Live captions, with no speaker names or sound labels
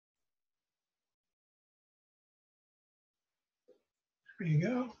There you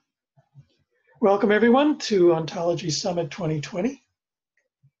go. Welcome everyone to Ontology Summit 2020.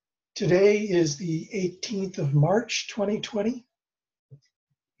 Today is the 18th of March 2020.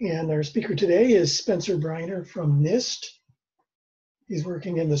 And our speaker today is Spencer Breiner from NIST. He's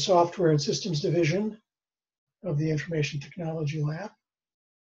working in the Software and Systems Division of the Information Technology Lab.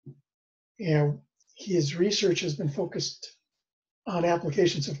 And his research has been focused on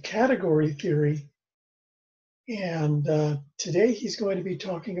applications of category theory. And today he's going to be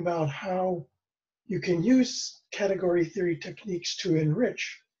talking about how you can use category theory techniques to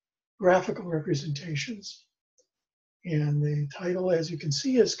enrich graphical representations. And the title, as you can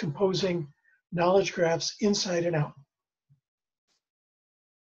see, is Composing Knowledge Graphs Inside and Out.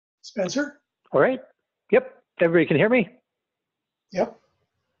 Spencer? All right. Yep. Everybody can hear me? Yep.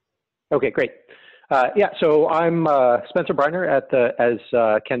 Okay, great. So I'm Spencer Breiner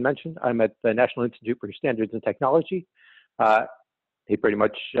as Ken mentioned, I'm at the National Institute for Standards and Technology. He pretty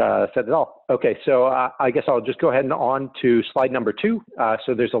much said it all. Okay, so I guess I'll just go ahead and on to slide number 2.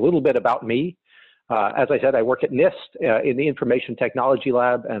 So there's a little bit about me. As I said, I work at NIST in the Information Technology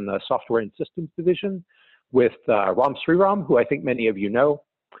Lab and the Software and Systems Division with Ram Sriram, who I think many of you know.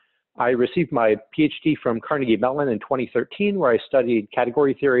 I received my PhD from Carnegie Mellon in 2013, where I studied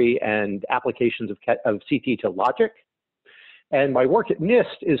category theory and applications of CT to logic. And my work at NIST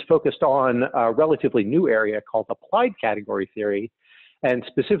is focused on a relatively new area called applied category theory, and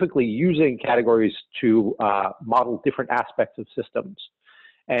specifically using categories to model different aspects of systems.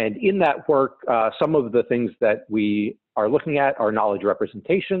 And in that work, some of the things that we are looking at are knowledge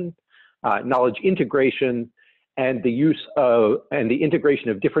representation, knowledge integration, and the use of and the integration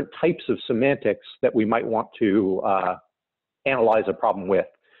of different types of semantics that we might want to analyze a problem with.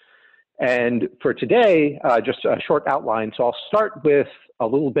 And for today, just a short outline. So I'll start with a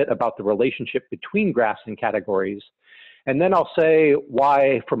little bit about the relationship between graphs and categories. And then I'll say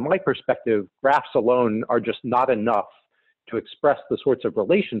why, from my perspective, graphs alone are just not enough to express the sorts of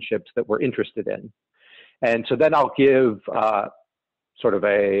relationships that we're interested in. And so then I'll give sort of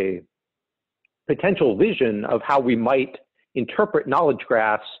a potential vision of how we might interpret knowledge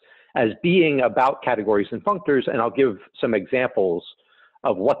graphs as being about categories and functors, and I'll give some examples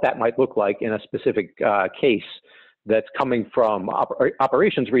of what that might look like in a specific case that's coming from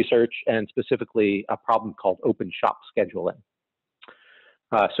operations research, and specifically a problem called open shop scheduling.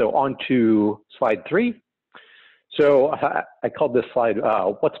 So on to slide 3. So I called this slide,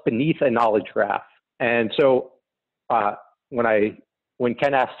 what's beneath a knowledge graph? And so when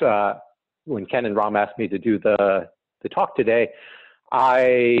Ken and Ram asked me to do the talk today,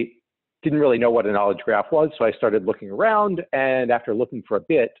 I didn't really know what a knowledge graph was, so I started looking around, and after looking for a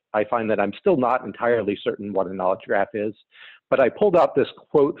bit, I find that I'm still not entirely certain what a knowledge graph is. But I pulled out this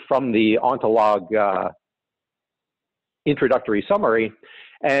quote from the Ontolog introductory summary,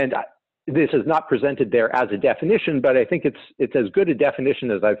 and this is not presented there as a definition, but I think it's as good a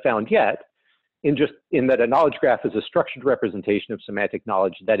definition as I've found yet, in that a knowledge graph is a structured representation of semantic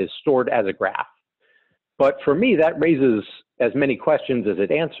knowledge that is stored as a graph. But for me, that raises as many questions as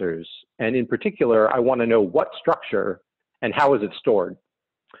it answers. And in particular, I want to know what structure and how is it stored.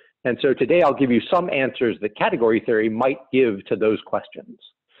 And so today I'll give you some answers that category theory might give to those questions.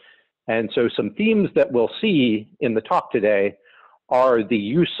 And so some themes that we'll see in the talk today are the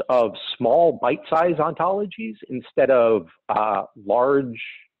use of small bite-sized ontologies instead of large,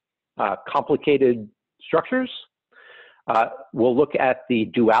 complicated structures. We'll look at the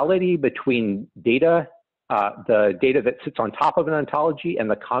duality between data, the data that sits on top of an ontology, and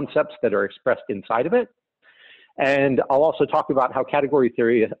the concepts that are expressed inside of it. And I'll also talk about how category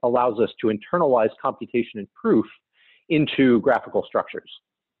theory allows us to internalize computation and proof into graphical structures.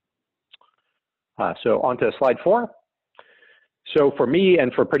 So on to slide 4. So for me,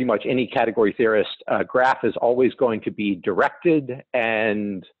 and for pretty much any category theorist, a graph is always going to be directed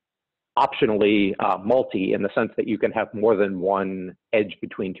and optionally multi, in the sense that you can have more than one edge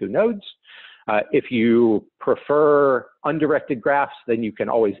between two nodes. If you prefer undirected graphs, then you can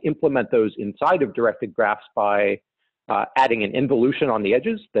always implement those inside of directed graphs by adding an involution on the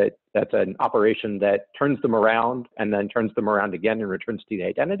edges. That's an operation that turns them around and then turns them around again and returns to the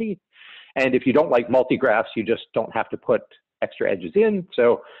identity. And if you don't like multi-graphs, you just don't have to put extra edges in.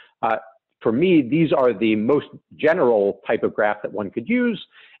 So for me, these are the most general type of graph that one could use.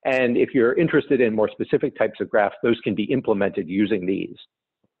 And if you're interested in more specific types of graphs, those can be implemented using these.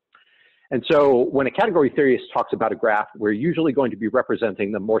 And so when a category theorist talks about a graph, we're usually going to be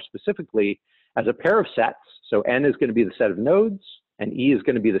representing them more specifically as a pair of sets. So N is going to be the set of nodes, and E is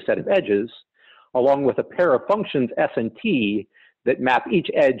going to be the set of edges, along with a pair of functions, S and T, that map each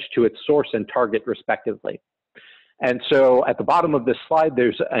edge to its source and target respectively. And so at the bottom of this slide,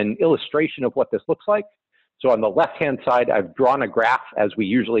 there's an illustration of what this looks like. So on the left-hand side, I've drawn a graph as we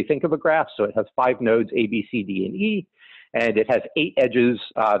usually think of a graph. So it has 5 nodes, A, B, C, D, and E, and it has 8 edges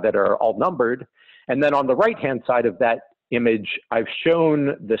that are all numbered. And then on the right-hand side of that image, I've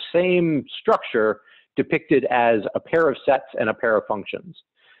shown the same structure depicted as a pair of sets and a pair of functions.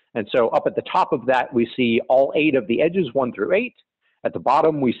 And so up at the top of that, we see all 8 of the edges, 1 through 8. At the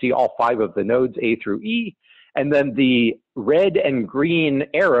bottom, we see all 5 of the nodes, A through E. And then the red and green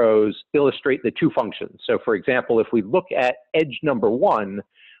arrows illustrate the 2 functions. So for example, if we look at edge number 1,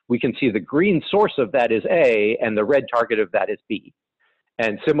 we can see the green source of that is A and the red target of that is B.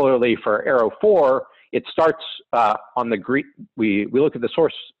 And similarly for arrow 4, it starts on the green, we look at the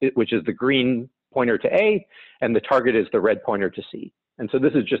source, which is the green pointer to A, and the target is the red pointer to C. And so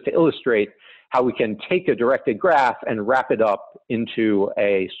this is just to illustrate how we can take a directed graph and wrap it up into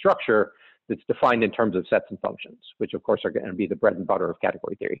a structure that's defined in terms of sets and functions, which of course are going to be the bread and butter of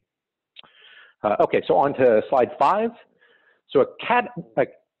category theory. Okay, so on to slide 5. So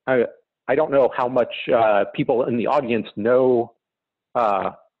I don't know how much people in the audience know.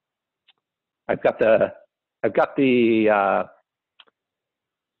 I've got the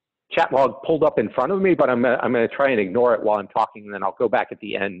chat log pulled up in front of me, but I'm going to try and ignore it while I'm talking, and then I'll go back at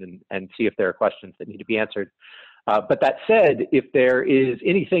the end and see if there are questions that need to be answered. But that said, if there is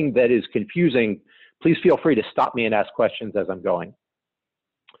anything that is confusing, please feel free to stop me and ask questions as I'm going.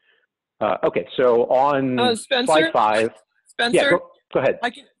 Okay, so on slide 5. Spencer, yeah, go ahead.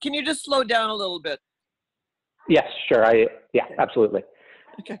 Can you just slow down a little bit? Yes, sure. Yeah, absolutely.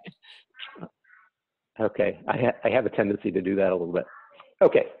 Okay. Okay, I have a tendency to do that a little bit.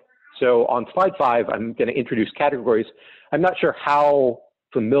 Okay, so on slide 5, I'm going to introduce categories. I'm not sure how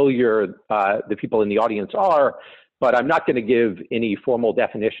familiar the people in the audience are, but I'm not going to give any formal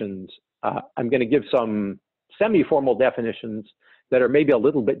definitions. I'm going to give some semi-formal definitions that are maybe a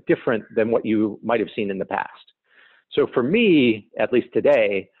little bit different than what you might have seen in the past. So for me, at least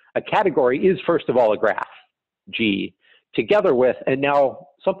today, a category is first of all a graph, G, together with, and now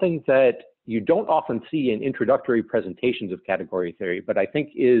something that you don't often see in introductory presentations of category theory, but I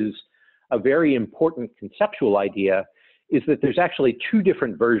think is a very important conceptual idea, is that there's actually 2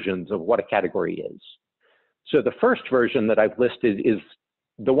 different versions of what a category is. So the first version that I've listed is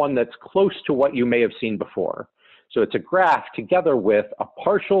the one that's close to what you may have seen before. So it's a graph together with a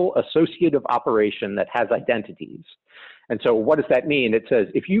partial associative operation that has identities. And so what does that mean? It says,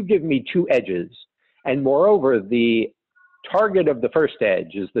 if you give me 2 edges, and moreover, the target of the first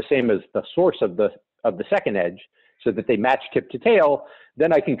edge is the same as the source of the second edge, so that they match tip to tail,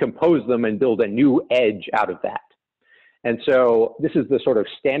 then I can compose them and build a new edge out of that. And so this is the sort of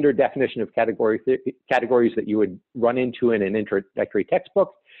standard definition of categories that you would run into in an introductory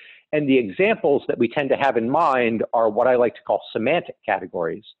textbook. And the examples that we tend to have in mind are what I like to call semantic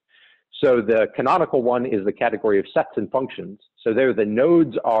categories. So the canonical one is the category of sets and functions. So there the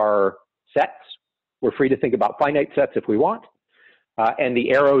nodes are sets. We're free to think about finite sets if we want. And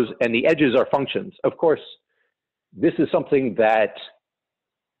the arrows and the edges are functions. Of course, this is something that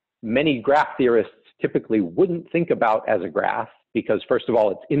many graph theorists typically wouldn't think about as a graph because, first of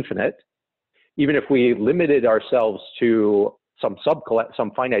all, it's infinite. Even if we limited ourselves to some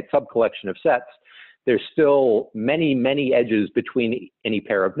finite subcollection of sets, there's still many, many edges between any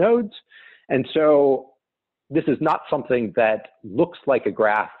pair of nodes. And so this is not something that looks like a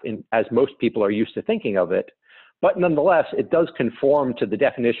graph as most people are used to thinking of it. But nonetheless, it does conform to the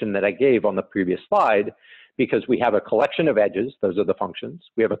definition that I gave on the previous slide, because we have a collection of edges, those are the functions.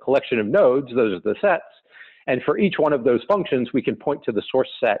 We have a collection of nodes, those are the sets. And for each one of those functions, we can point to the source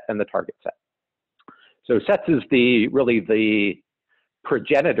set and the target set. So sets is really the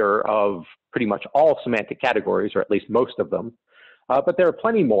progenitor of pretty much all semantic categories, or at least most of them. But there are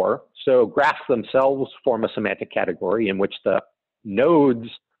plenty more. So graphs themselves form a semantic category in which the nodes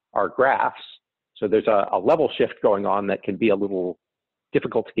are graphs. So there's a level shift going on that can be a little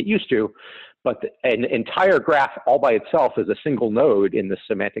difficult to get used to, but an entire graph all by itself is a single node in the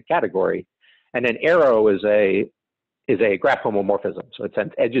semantic category. And an arrow is a graph homomorphism. So it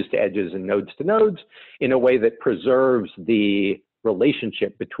sends edges to edges and nodes to nodes in a way that preserves the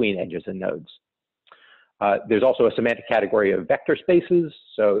relationship between edges and nodes. There's also a semantic category of vector spaces.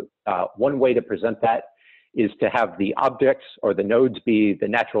 So one way to present that is to have the objects or the nodes be the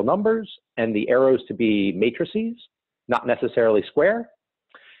natural numbers and the arrows to be matrices, not necessarily square.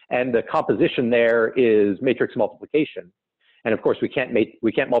 And the composition there is matrix multiplication. And of course, we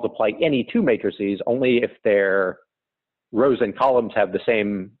can't multiply any 2 matrices, only if their rows and columns have the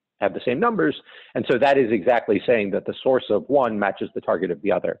same numbers. And so that is exactly saying that the source of one matches the target of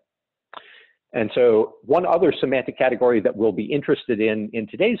the other. And so one other semantic category that we'll be interested in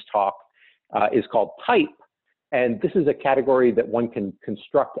today's talk is called type. And this is a category that one can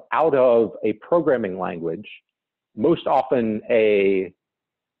construct out of a programming language, most often a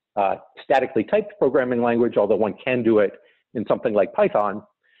statically typed programming language, although one can do it in something like Python.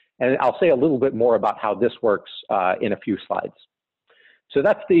 And I'll say a little bit more about how this works in a few slides. So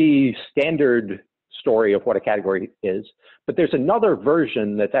that's the standard story of what a category is. But there's another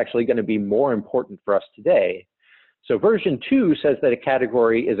version that's actually going to be more important for us today. So version 2 says that a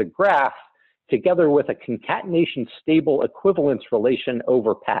category is a graph together with a concatenation stable equivalence relation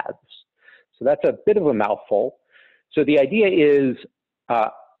over paths. So that's a bit of a mouthful. So the idea is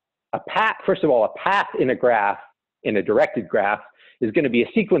a path, first of all, a path in a graph, in a directed graph, is going to be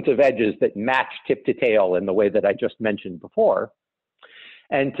a sequence of edges that match tip to tail in the way that I just mentioned before.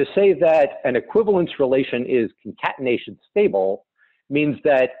 And to say that an equivalence relation is concatenation stable means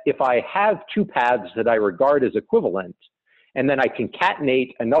that if I have two paths that I regard as equivalent, and then I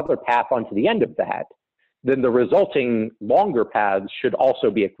concatenate another path onto the end of that, then the resulting longer paths should also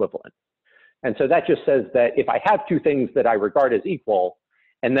be equivalent. And so that just says that if I have two things that I regard as equal,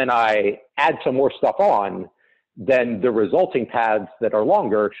 and then I add some more stuff on, then the resulting paths that are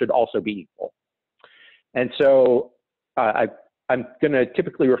longer should also be equal. And so I'm going to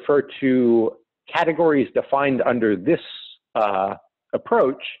typically refer to categories defined under this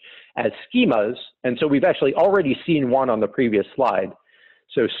approach as schemas. And so we've actually already seen one on the previous slide.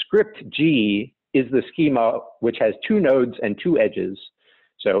 So script G is the schema which has two nodes and two edges.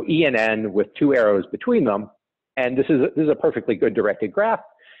 So E and N with two arrows between them. And this is a perfectly good directed graph.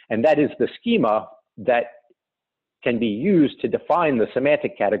 And that is the schema that can be used to define the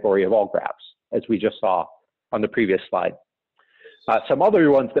semantic category of all graphs, as we just saw on the previous slide. Some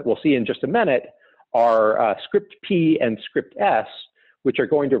other ones that we'll see in just a minute are script P and script S, which are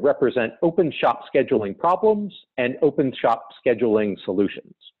going to represent open shop scheduling problems and open shop scheduling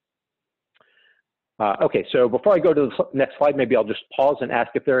solutions. Okay, so before I go to the next slide, maybe I'll just pause and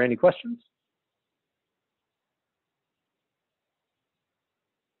ask if there are any questions.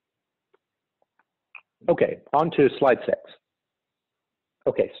 Okay, on to slide 6.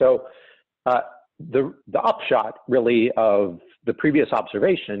 Okay, so the upshot really of the previous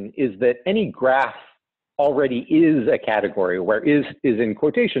observation is that any graph already is a category, where is in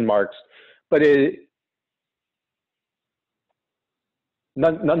quotation marks, but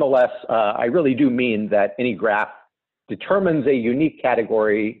nonetheless, I really do mean that any graph determines a unique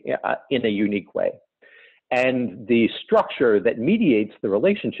category in a unique way. And the structure that mediates the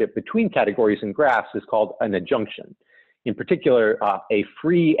relationship between categories and graphs is called an adjunction, in particular, a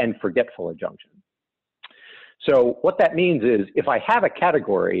free and forgetful adjunction. So what that means is if I have a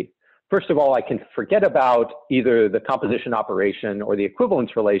category, first of all, I can forget about either the composition operation or the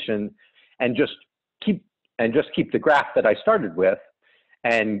equivalence relation and just keep the graph that I started with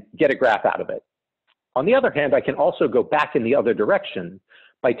and get a graph out of it. On the other hand, I can also go back in the other direction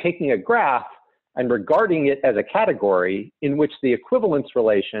by taking a graph and regarding it as a category in which the equivalence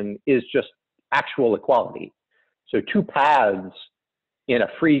relation is just actual equality. So two paths in a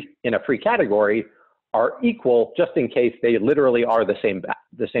free category are equal just in case they literally are the same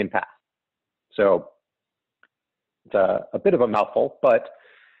path. So it's a bit of a mouthful, but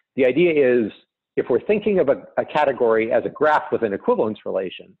the idea is if we're thinking of a category as a graph with an equivalence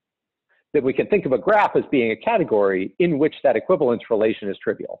relation, then we can think of a graph as being a category in which that equivalence relation is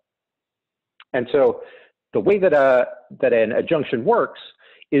trivial. And so the way that an adjunction works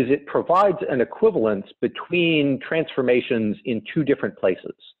is it provides an equivalence between transformations in two different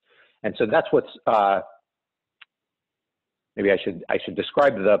places. And so that's what's, maybe I should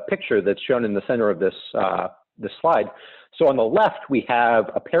describe the picture that's shown in the center of this, this slide. So on the left, we have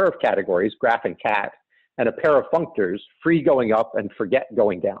a pair of categories, graph and cat, and a pair of functors, free going up and forget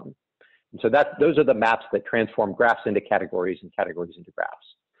going down. And so those are the maps that transform graphs into categories and categories into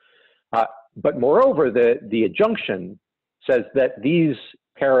graphs. But moreover, the adjunction says that these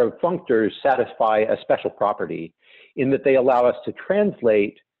pair of functors satisfy a special property in that they allow us to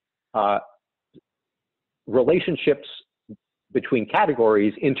translate relationships between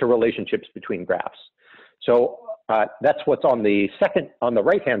categories into relationships between graphs. So that's what's on the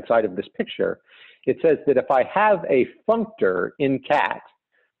right-hand side of this picture. It says that if I have a functor in cat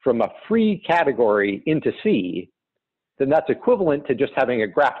from a free category into C, then that's equivalent to just having a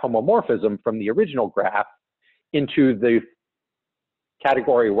graph homomorphism from the original graph into the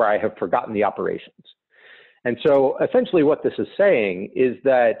category where I have forgotten the operations. And so essentially what this is saying is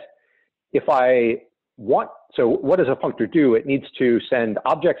that if I want, so what does a functor do? It needs to send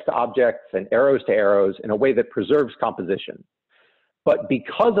objects to objects and arrows to arrows in a way that preserves composition. But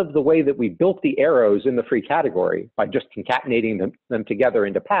because of the way that we built the arrows in the free category by just concatenating them together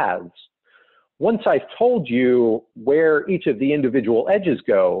into paths, once I've told you where each of the individual edges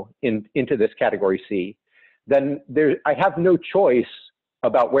go into this category C, then I have no choice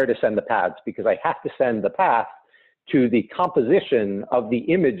about where to send the paths, because I have to send the path to the composition of the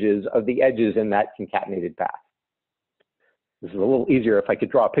images of the edges in that concatenated path. This is a little easier if I could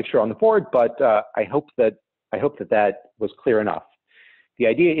draw a picture on the board, but I hope that was clear enough. The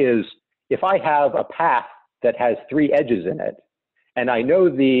idea is, if I have a path that has 3 edges in it, and I know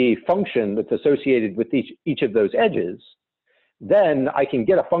the function that's associated with each of those edges, then I can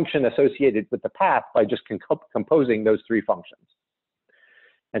get a function associated with the path by just composing those 3 functions.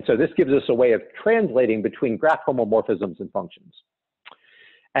 And so this gives us a way of translating between graph homomorphisms and functions.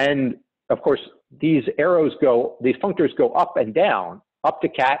 And of course, these functors go up and down, up to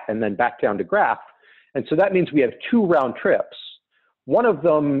cat and then back down to graph. And so that means we have 2 round trips. One of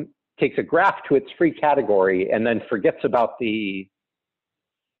them takes a graph to its free category and then forgets about the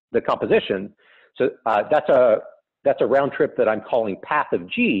composition. So that's a round trip that I'm calling path of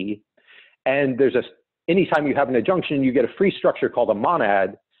G. And anytime you have an adjunction, you get a free structure called a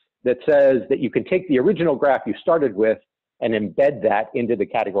monad that says that you can take the original graph you started with and embed that into the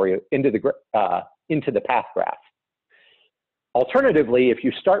category, into the path graph. Alternatively, if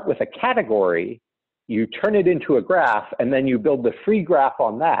you start with a category, you turn it into a graph, and then you build the free graph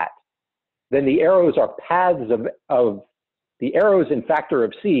on that, then the arrows are paths the arrows in factor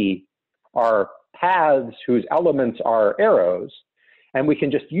of C are paths whose elements are arrows, and we can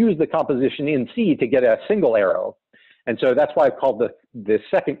just use the composition in C to get a single arrow. And so that's why I've called the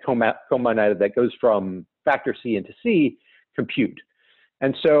second comonad that goes from factor C into C compute.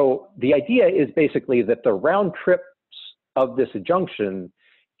 And so the idea is basically that the round trips of this adjunction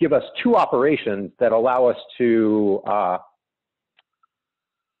give us 2 operations that allow us to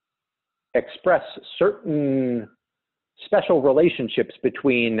express certain special relationships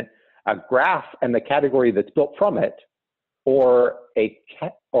between a graph and the category that's built from it, or a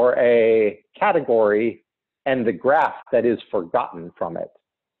category and the graph that is forgotten from it.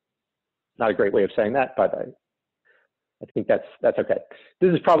 Not a great way of saying that, but I think that's okay.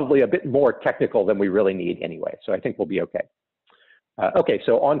 This is probably a bit more technical than we really need anyway, so I think we'll be okay. Okay,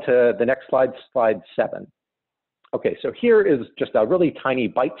 so on to the next slide, slide 7. Okay, so here is just a really tiny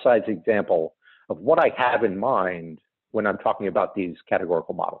bite-sized example of what I have in mind when I'm talking about these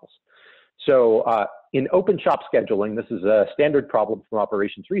categorical models. So in open shop scheduling, this is a standard problem from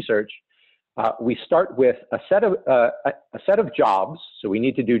operations research. We start with a set of jobs. So we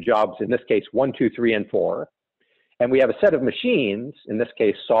need to do jobs, in this case, 1, 2, 3, and 4. And we have a set of machines, in this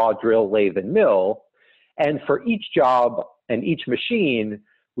case, saw, drill, lathe, and mill. And for each job and each machine,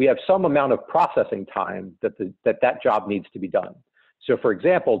 we have some amount of processing time that job needs to be done. So for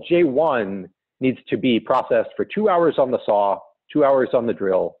example, J1 needs to be processed for 2 hours on the saw, 2 hours on the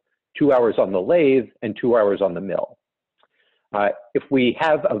drill, 2 hours on the lathe, and 2 hours on the mill. If we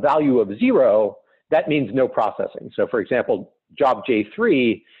have a value of 0, that means no processing. So for example, job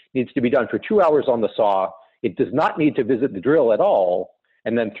J3 needs to be done for 2 hours on the saw. It does not need to visit the drill at all,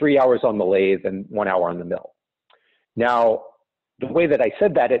 and then 3 hours on the lathe and 1 hour on the mill. Now, the way that I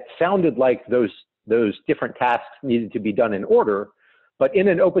said that, it sounded like those different tasks needed to be done in order, but in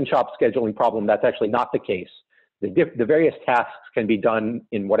an open shop scheduling problem, that's actually not the case. The various tasks can be done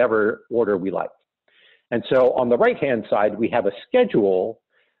in whatever order we like. And so on the right-hand side, we have a schedule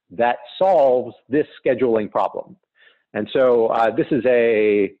that solves this scheduling problem. And so this is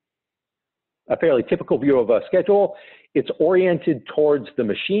a fairly typical view of a schedule. It's oriented towards the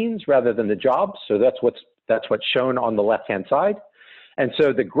machines rather than the jobs. So that's what's shown on the left-hand side. And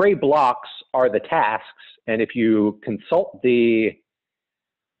so the gray blocks are the tasks. And if you consult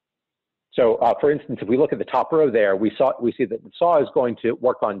for instance, if we look at the top row there, we see that the saw is going to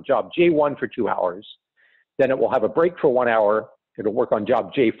work on job J1 for 2 hours. Then it will have a break for 1 hour. It'll work on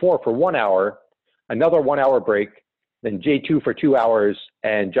job J4 for 1 hour, another 1 hour break, then J2 for 2 hours,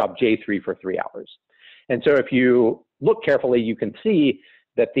 and job J3 for 3 hours. And so if you look carefully, you can see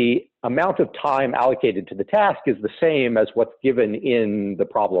that the amount of time allocated to the task is the same as what's given in the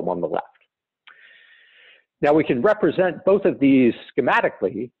problem on the left. Now we can represent both of these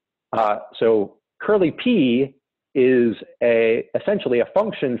schematically. So curly P is essentially a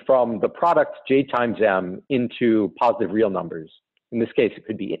function from the product J times M into positive real numbers. In this case,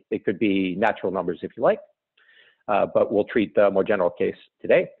 it could be natural numbers if you like, but we'll treat the more general case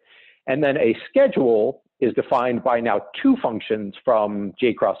today. And then a schedule is defined by now 2 functions from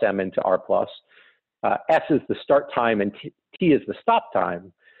J cross M into R plus. S is the start time and T is the stop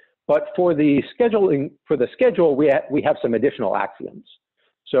time. But for the schedule, we have some additional axioms.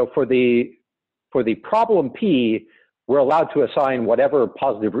 So for the problem P, we're allowed to assign whatever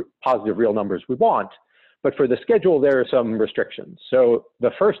positive real numbers we want. But for the schedule, there are some restrictions. So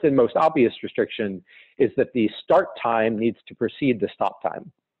the first and most obvious restriction is that the start time needs to precede the stop time,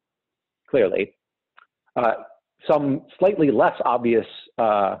 clearly. Some slightly less obvious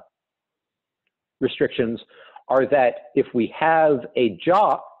restrictions are that if we have a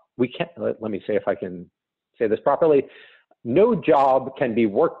job, we can't, let me say if I can say this properly, no job can be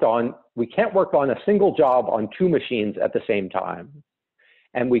worked on, we can't work on a single job on two machines at the same time.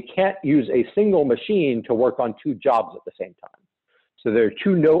 And we can't use a single machine to work on two jobs at the same time. So there are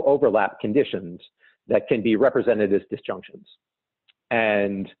two no overlap conditions that can be represented as disjunctions.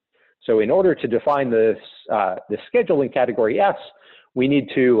 And so in order to define this, the schedule in category S, we need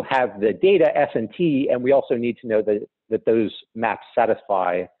to have the data S and T, and we also need to know that those maps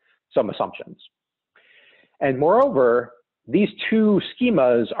satisfy some assumptions. And moreover, these two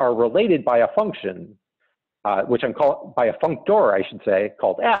schemas are related by a function, which I'm calling by a functor, I should say,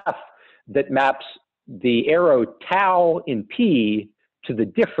 called F, that maps the arrow tau in P to the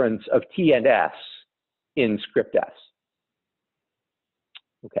difference of T and S in script S.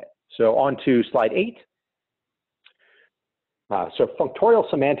 Okay, so on to slide 8. So functorial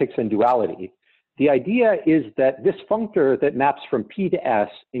semantics and duality. The idea is that this functor that maps from P to S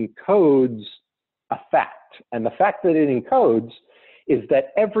encodes a fact. And the fact that it encodes is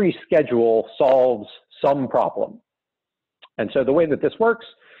that every schedule solves some problem. And so the way that this works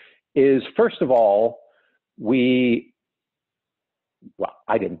is, first of all, well,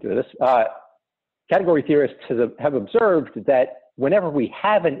 I didn't do this. Category theorists have observed that whenever we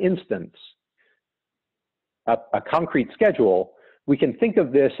have an instance, a concrete schedule, we can think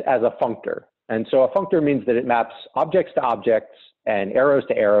of this as a functor. And so a functor means that it maps objects to objects and arrows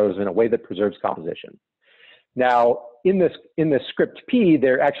to arrows in a way that preserves composition. Now, in this script P,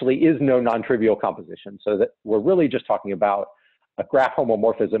 there actually is no non-trivial composition, so that we're really just talking about a graph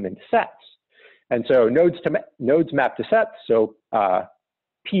homomorphism into sets. And so nodes map to sets. So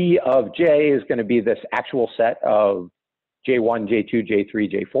P of J is going to be this actual set of J1, J2,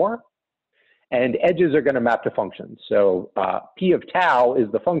 J3, J4. And edges are going to map to functions. So P of tau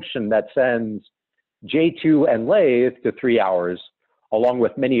is the function that sends J2 and lathe to 3 hours, along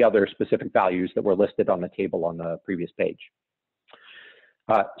with many other specific values that were listed on the table on the previous page.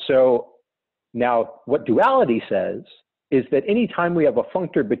 So now what duality says is that anytime we have a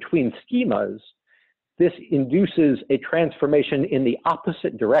functor between schemas, this induces a transformation in the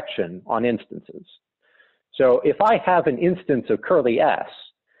opposite direction on instances. So if I have an instance of curly S,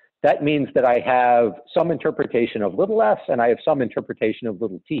 that means that I have some interpretation of little s and I have some interpretation of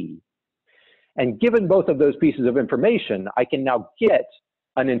little t. And given both of those pieces of information, I can now get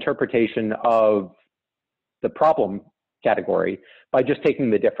an interpretation of the problem category by just taking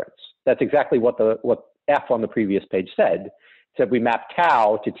the difference. That's exactly what F on the previous page said. It said we map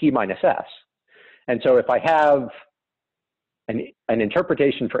tau to t minus s. And so if I have an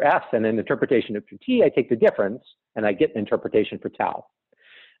interpretation for s and an interpretation for t, I take the difference and I get an interpretation for tau.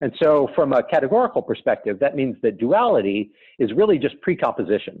 And so from a categorical perspective, that means that duality is really just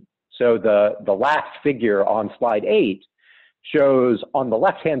precomposition. So the last figure on slide 8 shows on the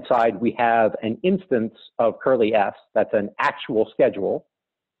left-hand side, we have an instance of curly S, that's an actual schedule.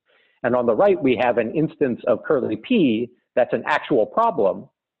 And on the right, we have an instance of curly P, that's an actual problem.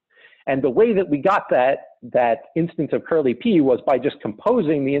 And the way that we got that instance of curly P was by just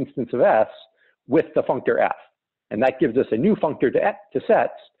composing the instance of S with the functor F. And that gives us a new functor to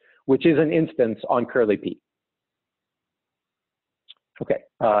sets, which is an instance on curly P. Okay,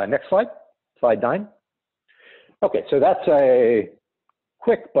 next slide, slide 9. Okay, so that's a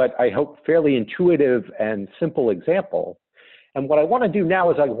quick, but I hope fairly intuitive and simple example. And what I want to do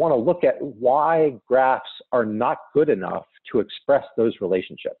now is I want to look at why graphs are not good enough to express those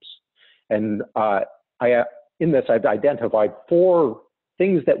relationships. And in this, I've identified 4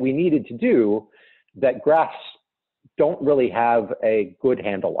 things that we needed to do that graphs don't really have a good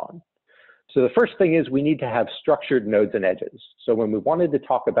handle on. So the first thing is we need to have structured nodes and edges. So when we wanted to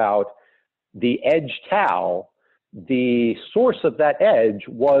talk about the edge tau, the source of that edge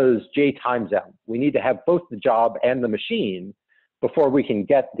was j times m. We need to have both the job and the machine before we can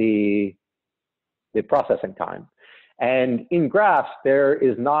get the processing time. And in graphs, there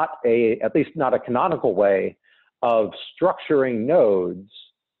is not at least not a canonical way of structuring nodes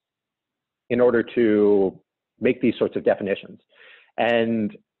in order to make these sorts of definitions.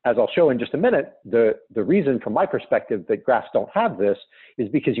 And as I'll show in just a minute, the reason from my perspective that graphs don't have this is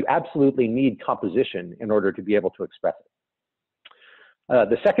because you absolutely need composition in order to be able to express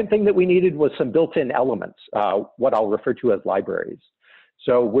The second thing that we needed was some built-in elements, what I'll refer to as libraries.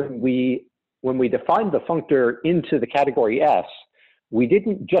 So when we defined the functor into the category S, we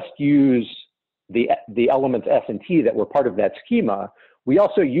didn't just use the elements S and T that were part of that schema. We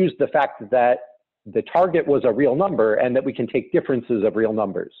also used the fact that the target was a real number and that we can take differences of real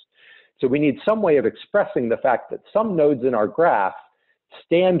numbers. So we need some way of expressing the fact that some nodes in our graph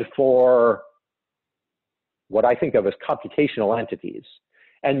stand for what I think of as computational entities.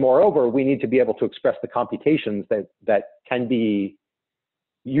 And moreover, we need to be able to express the computations that can be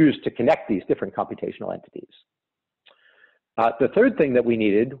used to connect these different computational entities. The third thing that we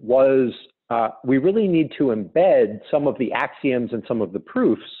needed was we really need to embed some of the axioms and some of the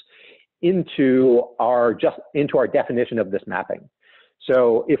proofs into our definition of this mapping.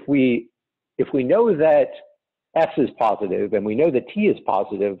 So if we know that S is positive and we know that T is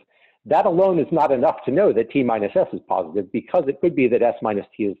positive, that alone is not enough to know that T minus S is positive, because it could be that S minus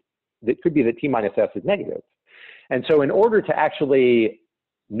T is, it could be that T minus S is negative. And so in order to actually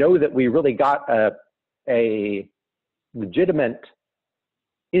know that we really got a legitimate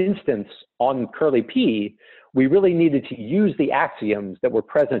instance on curly P, we really needed to use the axioms that were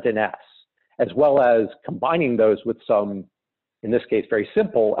present in S, as well as combining those with some, in this case, very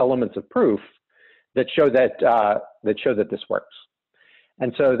simple elements of proof that show that this works.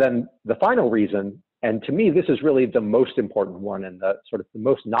 And so then the final reason, and to me, this is really the most important one and the sort of the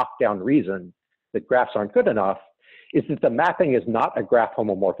most knockdown reason that graphs aren't good enough, is that the mapping is not a graph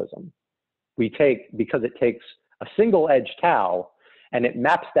homomorphism. Because it takes a single edge tau and it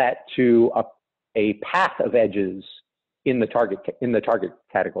maps that to a path of edges in the target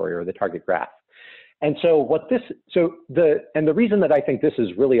category or the target graph. And so the reason that I think this is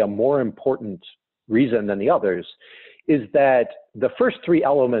really a more important reason than the others is that the first three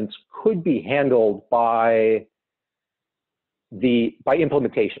elements could be handled by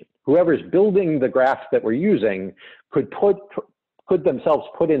implementation. Whoever's building the graphs that we're using could themselves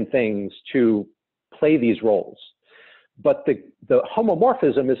put in things to play these roles. But the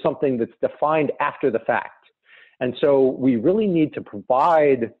homomorphism is something that's defined after the fact. And so we really need to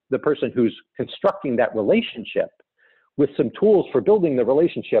provide the person who's constructing that relationship with some tools for building the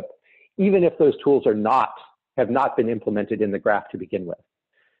relationship, even if those tools have not been implemented in the graph to begin with.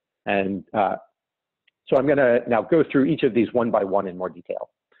 And so I'm gonna now go through each of these one by one in more detail.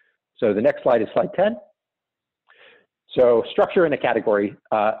 So the next slide is slide 10. So structure in a category.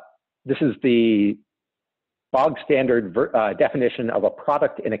 This is the bog standard definition of a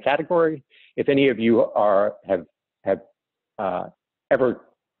product in a category. If any of you have ever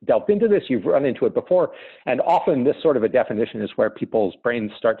delved into this, you've run into it before. And often this sort of a definition is where people's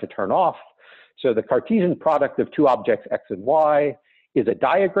brains start to turn off. So the Cartesian product of two objects, X and Y, is a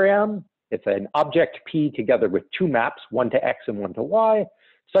diagram. It's an object P together with two maps, one to X and one to Y,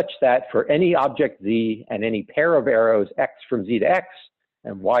 such that for any object Z and any pair of arrows, X from Z to X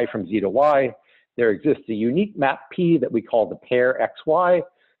and Y from Z to Y, there exists a unique map P that we call the pair XY,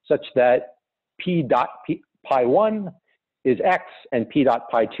 such that P dot pi1 is X and P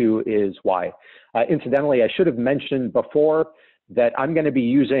dot pi2 is Y. Incidentally, I should have mentioned before that I'm going to be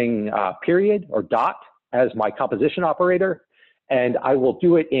using period or dot as my composition operator, and I will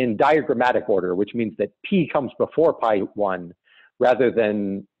do it in diagrammatic order, which means that P comes before pi1 rather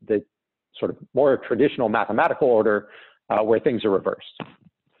than the sort of more traditional mathematical order where things are reversed.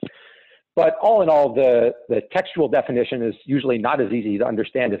 But all in all, the textual definition is usually not as easy to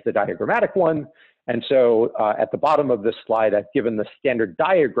understand as the diagrammatic one. And so at the bottom of this slide, I've given the standard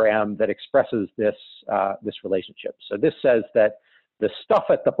diagram that expresses this relationship. So this says that the stuff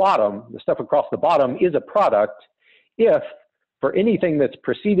at the bottom, the stuff across the bottom, is a product if for anything that's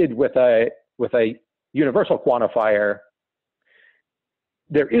preceded with a universal quantifier,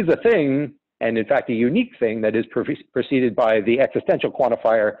 there is a thing, and in fact a unique thing, that is preceded by the existential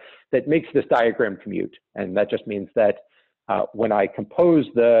quantifier that makes this diagram commute. And that just means that when I compose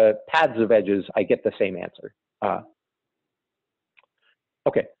the paths of edges, I get the same answer.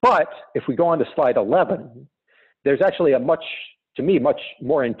 Okay, but if we go on to slide 11, there's actually to me, much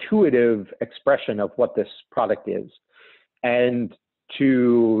more intuitive expression of what this product is. And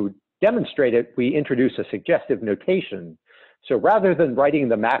to demonstrate it, we introduce a suggestive notation. So rather than writing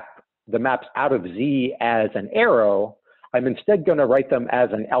the maps out of Z as an arrow, I'm instead going to write them as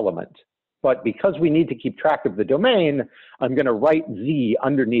an element. But because we need to keep track of the domain, I'm going to write Z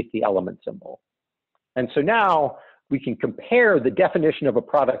underneath the element symbol. And so now we can compare the definition of a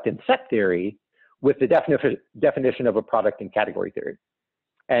product in set theory with the definition of a product in category theory.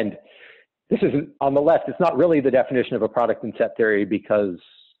 And this isn't, on the left, it's not really the definition of a product in set theory because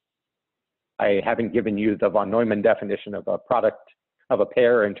I haven't given you the von Neumann definition of a product, of a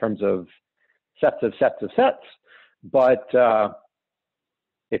pair in terms of sets of sets of sets. But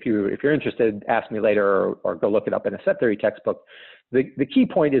if you're interested, ask me later or go look it up in a set theory textbook. The key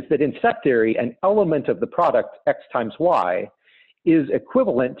point is that in set theory, an element of the product x times y is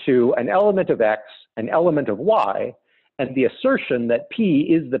equivalent to an element of x, an element of y, and the assertion that P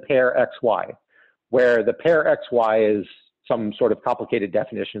is the pair xy, where the pair xy is some sort of complicated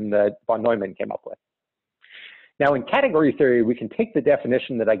definition that von Neumann came up with. Now in category theory, we can take the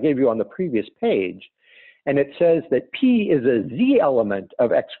definition that I gave you on the previous page, and it says that P is a z element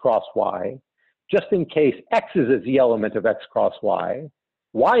of x cross y, just in case x is a z element of x cross y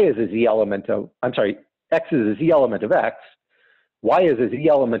is a z element of, x is a z element of x, y is a z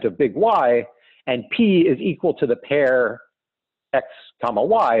element of big Y, and P is equal to the pair x comma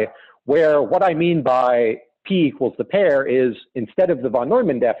y, where what I mean by P equals the pair is, instead of the von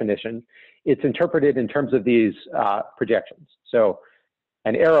Neumann definition, it's interpreted in terms of these projections. So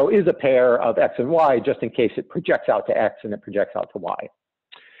an arrow is a pair of x and y just in case it projects out to x and it projects out to y.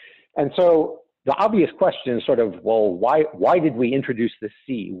 And so the obvious question is sort of, well, why did we introduce this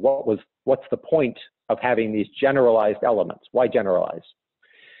C? What's the point of having these generalized elements? Why generalize?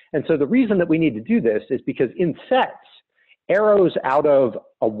 And so the reason that we need to do this is because in sets, arrows out of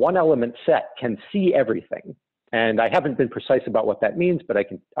a one element set can see everything. And I haven't been precise about what that means, but I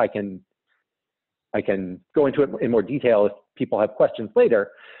can go into it in more detail if people have questions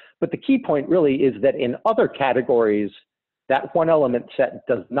later. But the key point really is that in other categories, that one element set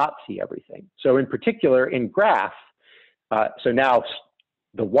does not see everything. So in particular in graph, so now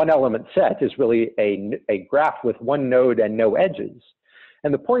the one element set is really a graph with one node and no edges.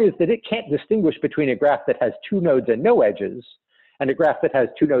 And the point is that it can't distinguish between a graph that has two nodes and no edges and a graph that has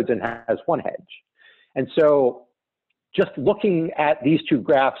two nodes and has one edge. And so just looking at these two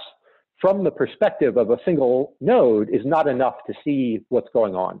graphs from the perspective of a single node is not enough to see what's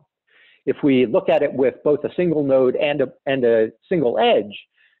going on. If we look at it with both a single node and a single edge,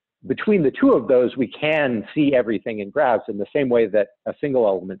 between the two of those, we can see everything in graphs in the same way that a single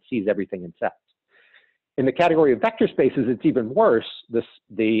element sees everything in sets. In the category of vector spaces, it's even worse.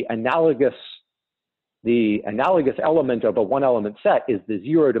 The analogous element of a one element set is the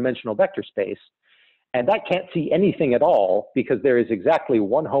zero-dimensional vector space. And that can't see anything at all because there is exactly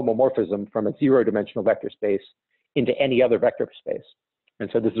one homomorphism from a zero-dimensional vector space into any other vector space. And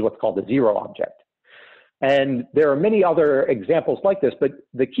so this is what's called a zero object. And there are many other examples like this, but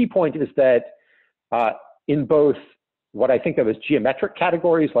the key point is that in both what I think of as geometric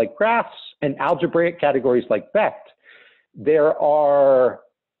categories like graphs and algebraic categories like vect, there are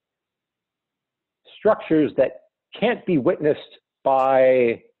structures that can't be witnessed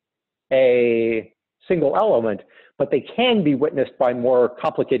by a single element, but they can be witnessed by more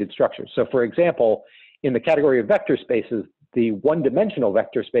complicated structures. So for example, in the category of vector spaces, the one-dimensional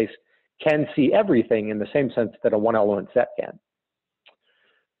vector space can see everything in the same sense that a one-element set can.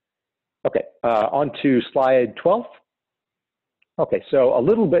 Okay, on to slide 12. Okay, so a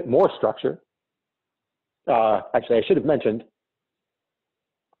little bit more structure. Actually, I should have mentioned.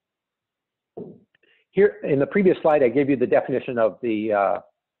 Here, in the previous slide, I gave you the definition of the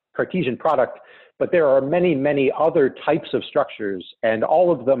Cartesian product, but there are many, many other types of structures, and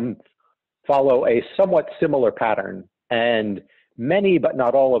all of them follow a somewhat similar pattern. And many, but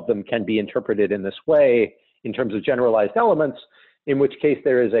not all of them can be interpreted in this way in terms of generalized elements, in which case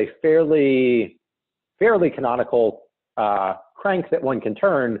there is a fairly canonical crank that one can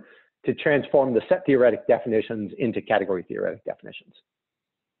turn to transform the set theoretic definitions into category theoretic definitions.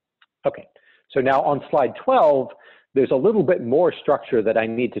 Okay, so now on slide 12, there's a little bit more structure that I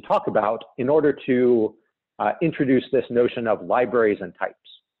need to talk about in order to introduce this notion of libraries and types.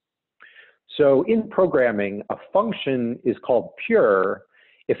 So in programming, a function is called pure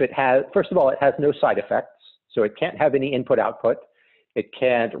if it has, first of all, it has no side effects. So it can't have any input-output. It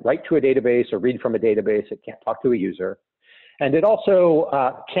can't write to a database or read from a database. It can't talk to a user. And it also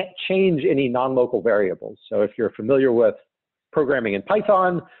can't change any non-local variables. So if you're familiar with programming in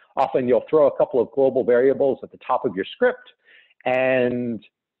Python, often you'll throw a couple of global variables at the top of your script. And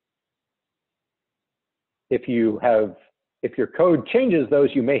if your code changes those,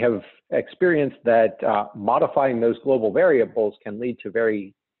 you may have experienced that modifying those global variables can lead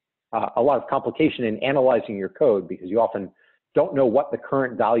to a lot of complication in analyzing your code because you often don't know what the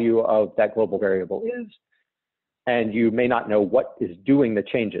current value of that global variable is, and you may not know what is doing the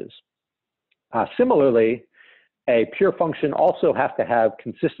changes. Similarly, a pure function also has to have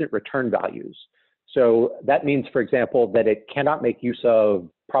consistent return values. So that means, for example, that it cannot make use of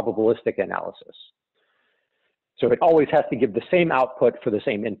probabilistic analysis. So it always has to give the same output for the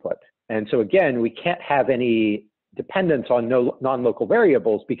same input. And so again, we can't have any dependence on non-local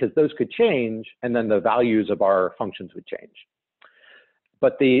variables because those could change and then the values of our functions would change.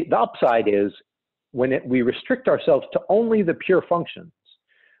 But the upside is when we restrict ourselves to only the pure functions,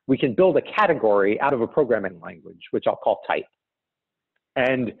 we can build a category out of a programming language, which I'll call type.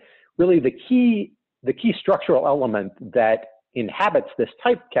 And really the key structural element that inhabits this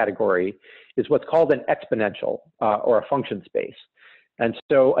type category is what's called an exponential or a function space. And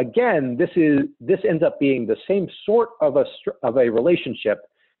so again, this ends up being the same sort of a relationship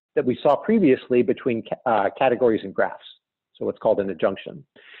that we saw previously between categories and graphs. So what's called an adjunction.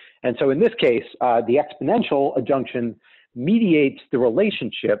 And so in this case, the exponential adjunction mediates the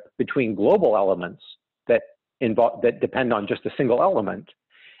relationship between global elements that depend on just a single element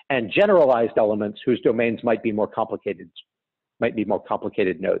and generalized elements whose domains might be more complicated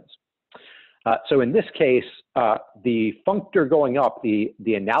nodes. So in this case, the functor going up, the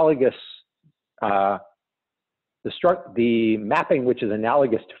analogous, the mapping which is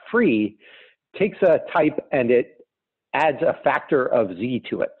analogous to free takes a type and it adds a factor of z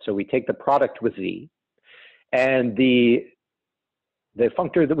to it. So we take the product with z, and the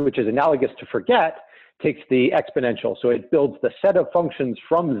functor which is analogous to forget takes the exponential. So it builds the set of functions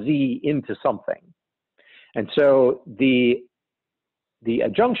from z into something. And so the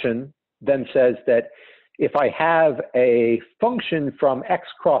adjunction then says that if I have a function from x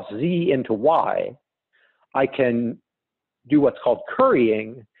cross z into y, I can do what's called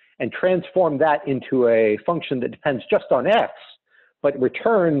currying and transform that into a function that depends just on x, but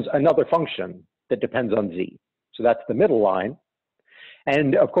returns another function that depends on z. So that's the middle line.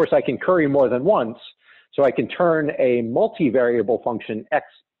 And of course, I can curry more than once. So I can turn a multivariable function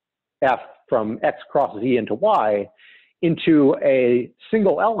xf from x cross z into y into a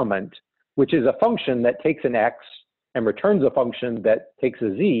single element, which is a function that takes an x and returns a function that takes a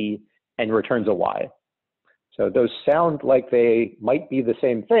z and returns a y. So those sound like they might be the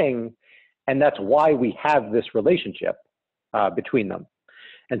same thing, and that's why we have this relationship between them.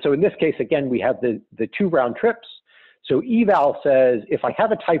 And so in this case, again, we have the two round trips. So eval says, if I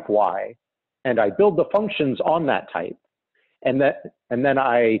have a type y, and I build the functions on that type, and then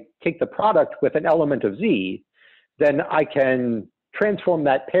I take the product with an element of z, then I can transform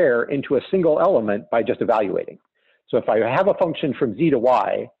that pair into a single element by just evaluating. So if I have a function from z to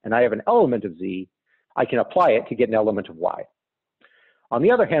y, and I have an element of z, I can apply it to get an element of y. On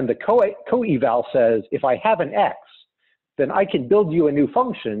the other hand, the co-eval says, if I have an x, then I can build you a new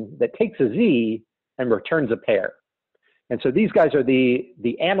function that takes a z and returns a pair. And so these guys are the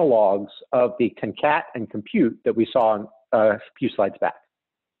analogs of the concat and compute that we saw on a few slides back.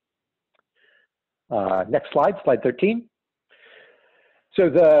 Next slide, slide 13. So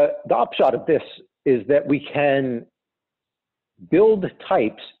the upshot of this is that we can build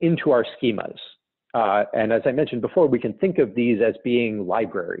types into our schemas. And as I mentioned before, we can think of these as being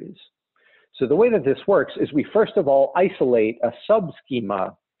libraries. So the way that this works is we first of all isolate a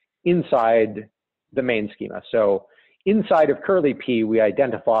sub-schema inside the main schema. So inside of curly P, we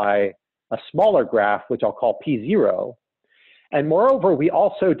identify a smaller graph, which I'll call P0. And moreover, we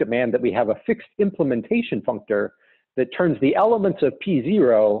also demand that we have a fixed implementation functor that turns the elements of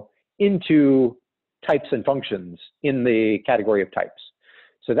P0 into types and functions in the category of types.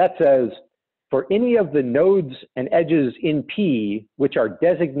 So that says, for any of the nodes and edges in P which are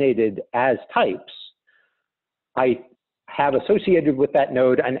designated as types, I have associated with that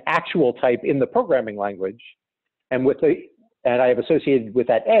node an actual type in the programming language, and I have associated with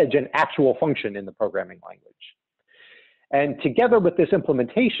that edge an actual function in the programming language. And together with this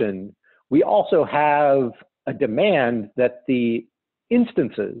implementation, we also have a demand that the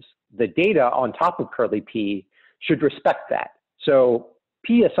instances, the data on top of curly P, should respect that. So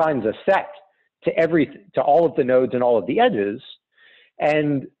P assigns a set to all of the nodes and all of the edges,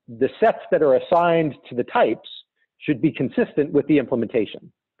 and the sets that are assigned to the types should be consistent with the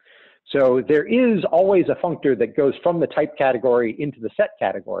implementation. So there is always a functor that goes from the type category into the set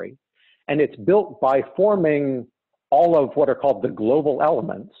category, and it's built by forming all of what are called the global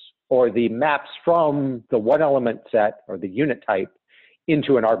elements, or the maps from the one element set or the unit type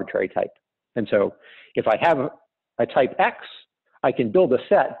into an arbitrary type. And so if I have a type X, I can build a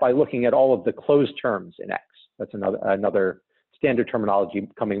set by looking at all of the closed terms in X. That's another standard terminology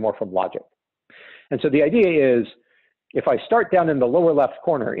coming more from logic. And so the idea is, if I start down in the lower left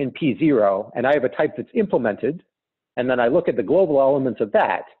corner in P0, and I have a type that's implemented, and then I look at the global elements of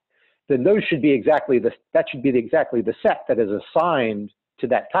that, then those should be exactly the set that is assigned to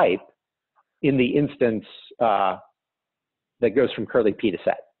that type in the instance that goes from curly P to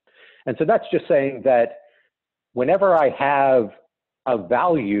set. And so that's just saying that whenever I have a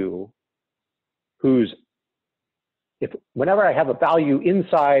value whose whenever I have a value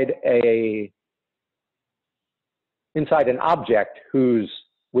inside an object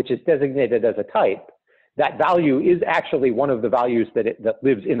which is designated as a type, that value is actually one of the values that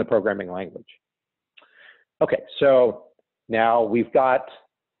lives in the programming language. Okay, so now we've got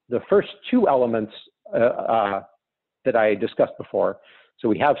the first two elements that I discussed before. So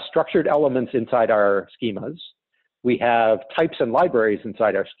we have structured elements inside our schemas. We have types and libraries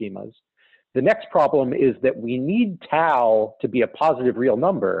inside our schemas. The next problem is that we need tau to be a positive real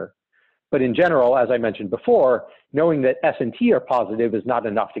number, but in general, as I mentioned before, knowing that S and T are positive is not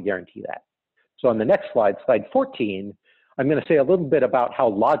enough to guarantee that. So on the next slide, slide 14, I'm going to say a little bit about how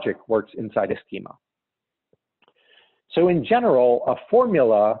logic works inside a schema. So in general, a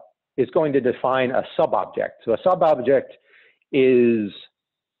formula is going to define a subobject. So a subobject is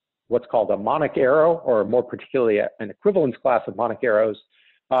what's called a monic arrow, or more particularly an equivalence class of monic arrows.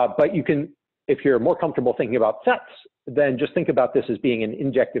 But you can, if you're more comfortable thinking about sets, then just think about this as being an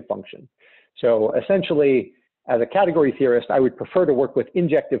injective function. So essentially, as a category theorist, I would prefer to work with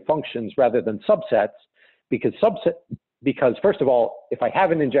injective functions rather than subsets, because first of all, if I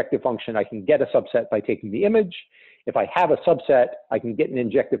have an injective function, I can get a subset by taking the image. If I have a subset, I can get an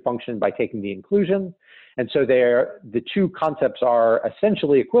injective function by taking the inclusion. And so the two concepts are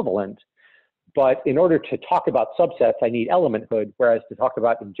essentially equivalent. But in order to talk about subsets, I need elementhood, whereas to talk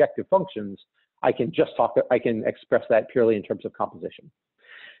about injective functions, I can express that purely in terms of composition.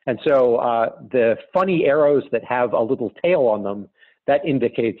 And so the funny arrows that have a little tail on them, that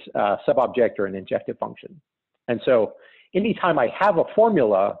indicates a subobject or an injective function. And so anytime I have a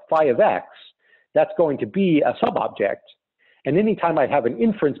formula, phi of x, that's going to be a subobject. And anytime I have an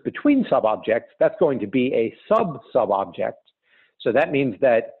inference between subobjects, that's going to be a sub-subobject. So that means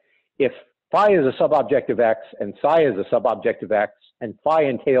that if phi is a subobject of x and psi is a subobject of x and phi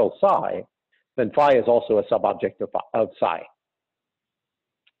entails psi, then phi is also a subobject of psi.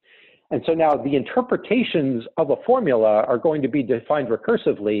 And so now the interpretations of a formula are going to be defined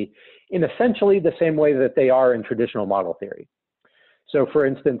recursively in essentially the same way that they are in traditional model theory. So for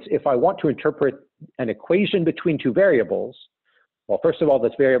instance, if I want to interpret an equation between two variables, well, first of all,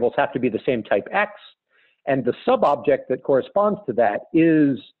 those variables have to be the same type x, and the subobject that corresponds to that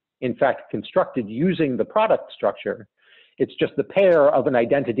is, in fact, constructed using the product structure. It's just the pair of an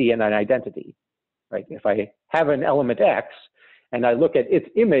identity and an identity, right? If I have an element x, and I look at its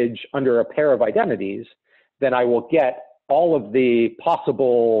image under a pair of identities, then I will get all of the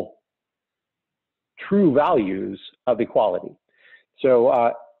possible true values of equality.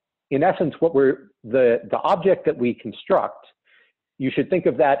 So in essence, the object that we construct, you should think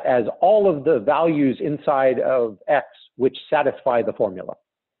of that as all of the values inside of x which satisfy the formula,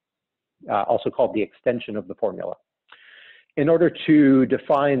 also called the extension of the formula. In order to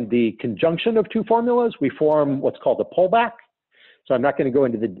define the conjunction of two formulas, we form what's called a pullback. So I'm not going to go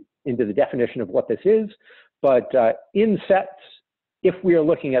into the definition of what this is, but in sets, if we are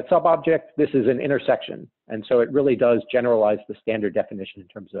looking at subobjects, this is an intersection. And so it really does generalize the standard definition in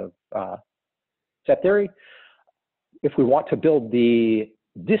terms of set theory. If we want to build the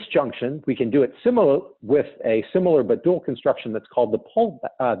disjunction, we can do it with a similar but dual construction that's called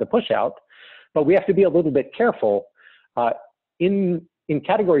the push-out. But we have to be a little bit careful. In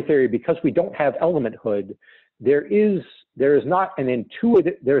category theory, because we don't have elementhood, there is not an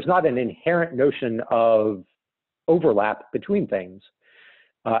inherent notion of overlap between things.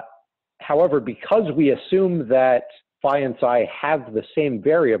 However, because we assume that phi and psi have the same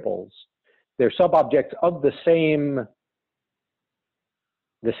variables, they're subobjects of the same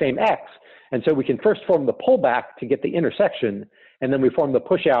x, and so we can first form the pullback to get the intersection, and then we form the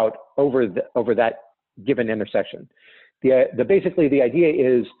push-out over that given intersection. Basically, the idea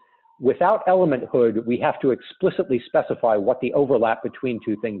is, without elementhood, we have to explicitly specify what the overlap between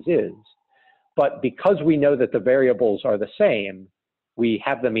two things is. But because we know that the variables are the same, we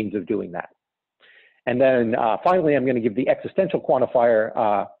have the means of doing that. And then finally, I'm going to give the existential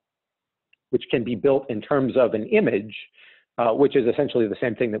quantifier, which can be built in terms of an image, which is essentially the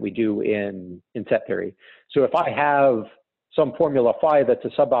same thing that we do in set theory. So if I have some formula phi that's a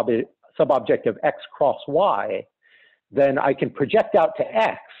subobject of x cross y, then I can project out to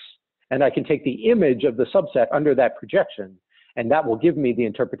x, and I can take the image of the subset under that projection, and that will give me the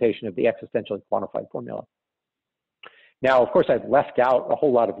interpretation of the existentially quantified formula. Now, of course, I've left out a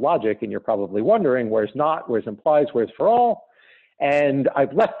whole lot of logic, and you're probably wondering where's not, where's implies, where's for all. And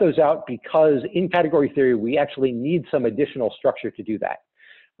I've left those out because in category theory, we actually need some additional structure to do that.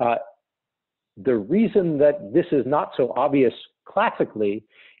 The reason that this is not so obvious classically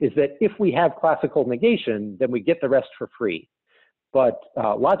is that if we have classical negation, then we get the rest for free. But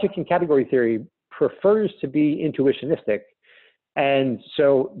logic in category theory prefers to be intuitionistic. And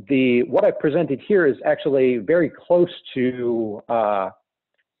so what I presented here is actually very close to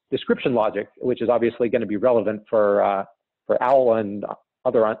description logic, which is obviously going to be relevant for OWL and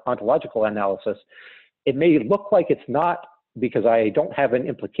other ontological analysis. It may look like it's not because I don't have an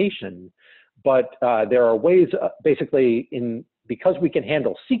implication, but there are ways, basically, because we can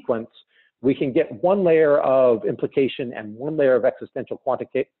handle sequence, we can get one layer of implication and one layer of existential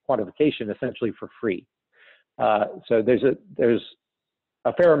quantification essentially for free. So there's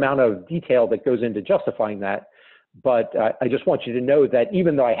a fair amount of detail that goes into justifying that, but I just want you to know that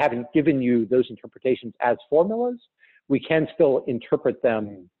even though I haven't given you those interpretations as formulas, we can still interpret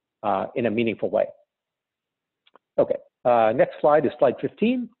them in a meaningful way. Okay, next slide is slide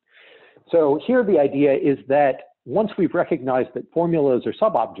 15. So here the idea is that once we've recognized that formulas are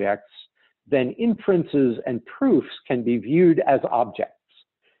subobjects, then inferences and proofs can be viewed as objects.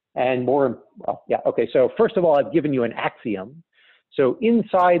 And more, well, yeah, okay, so first of all, I've given you an axiom. So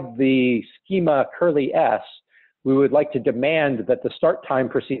inside the schema curly S, we would like to demand that the start time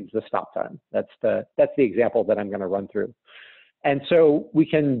precedes the stop time. That's the example that I'm going to run through. And so we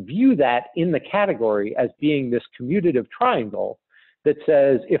can view that in the category as being this commutative triangle that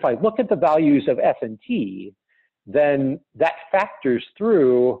says, if I look at the values of S and T, then that factors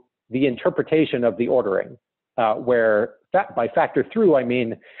through the interpretation of the ordering, where by factor through, I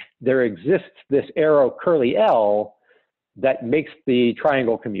mean there exists this arrow curly L that makes the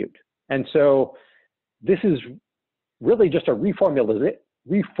triangle commute. And so this is really just a reformulation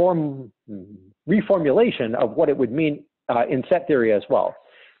of what it would mean in set theory as well,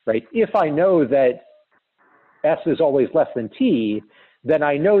 right? If I know that S is always less than T, then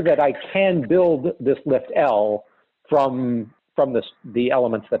I know that I can build this lift L from the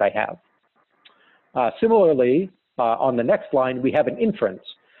elements that I have. Similarly, on the next line, we have an inference.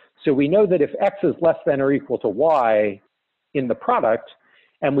 So we know that if X is less than or equal to Y in the product,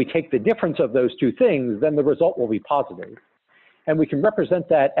 and we take the difference of those two things, then the result will be positive. And we can represent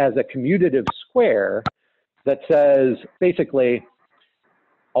that as a commutative square that says, basically,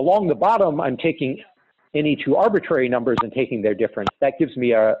 along the bottom, I'm taking any two arbitrary numbers and taking their difference. That gives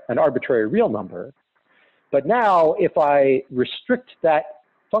me an arbitrary real number. But now, if I restrict that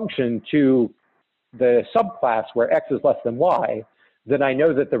function to the subclass where X is less than Y, then I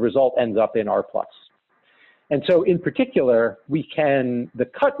know that the result ends up in R+. And so in particular, the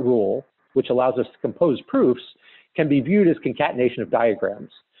cut rule, which allows us to compose proofs, can be viewed as concatenation of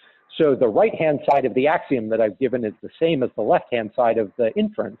diagrams. So the right-hand side of the axiom that I've given is the same as the left-hand side of the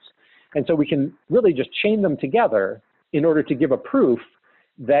inference. And so we can really just chain them together in order to give a proof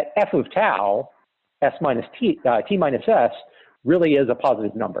that f of tau, s minus t, t minus s, really is a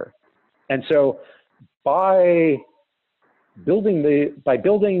positive number. And so by building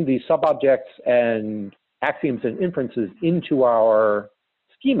the subobjects and axioms and inferences into our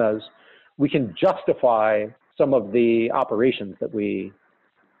schemas, we can justify some of the operations that we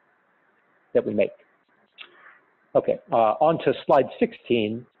make. Okay, on to slide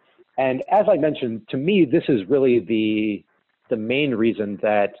 16. And as I mentioned, to me, this is really the main reason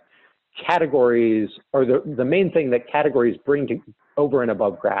that categories, or the main thing that categories bring over and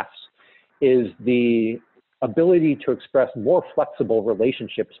above graphs, is the ability to express more flexible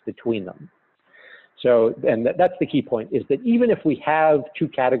relationships between them. So, and that's the key point, is that even if we have two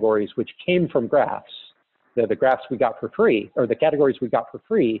categories which came from graphs, the graphs we got for free, or the categories we got for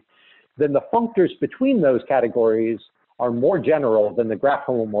free, then the functors between those categories are more general than the graph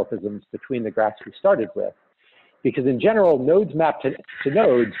homomorphisms between the graphs we started with. Because in general, nodes map to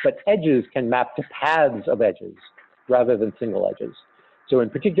nodes, but edges can map to paths of edges rather than single edges. So in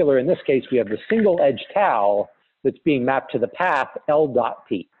particular, in this case, we have the single edge tau that's being mapped to the path L dot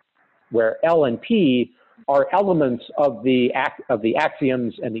P, where L and P are elements of the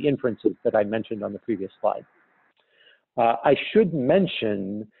axioms and the inferences that I mentioned on the previous slide. I should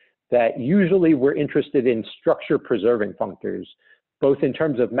mention that usually we're interested in structure preserving functors, both in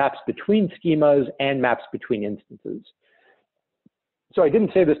terms of maps between schemas and maps between instances. So I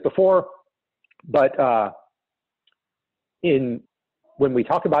didn't say this before, but when we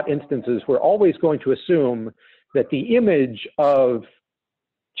talk about instances, we're always going to assume that the image of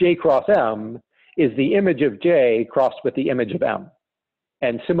J cross M is the image of J crossed with the image of M.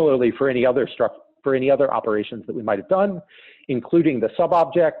 And similarly for any other operations that we might have done, including the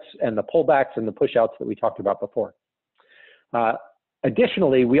subobjects and the pullbacks and the pushouts that we talked about before.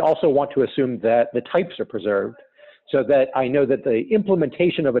 Additionally, we also want to assume that the types are preserved, so that I know that the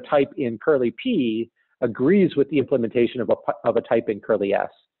implementation of a type in curly P agrees with the implementation of a type in curly S.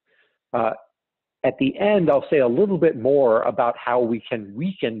 at the end, I'll say a little bit more about how we can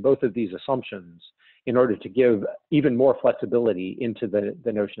weaken both of these assumptions in order to give even more flexibility into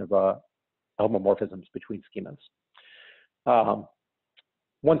the notion of homomorphisms between schemas.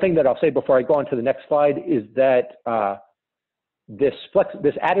 One thing that I'll say before I go on to the next slide is that this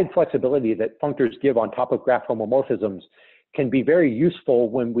added flexibility that functors give on top of graph homomorphisms can be very useful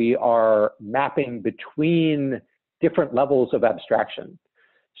when we are mapping between different levels of abstraction.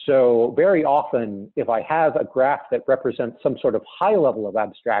 So very often, if I have a graph that represents some sort of high level of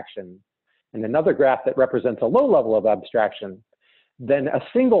abstraction and another graph that represents a low level of abstraction, then a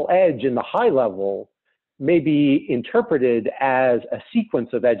single edge in the high level may be interpreted as a sequence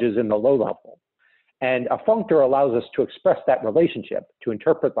of edges in the low level. And a functor allows us to express that relationship, to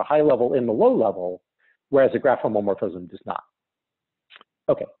interpret the high level in the low level, whereas a graph homomorphism does not.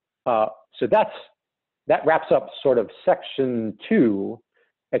 Okay, so that wraps up sort of section 2,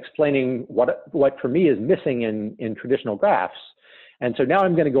 explaining what for me is missing in traditional graphs. And so now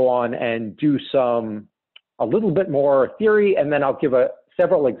I'm going to go on and do a little bit more theory, and then I'll give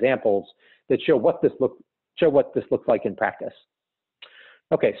several examples that show what this looks like in practice.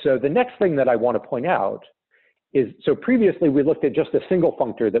 Okay, so the next thing that I want to point out is, so previously we looked at just a single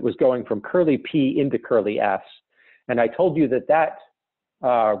functor that was going from curly P into curly S. And I told you that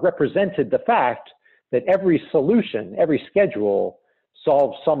represented the fact that every solution, every schedule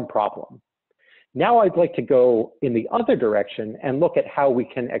solves some problem. Now I'd like to go in the other direction and look at how we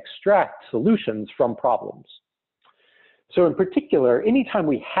can extract solutions from problems. So in particular, anytime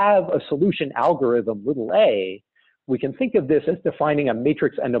we have a solution algorithm, little a, we can think of this as defining a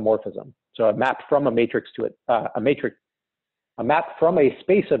matrix endomorphism. So a map from a matrix to a map from a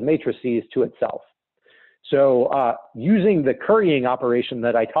space of matrices to itself. So using the currying operation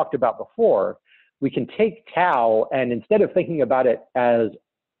that I talked about before, we can take tau, and instead of thinking about it as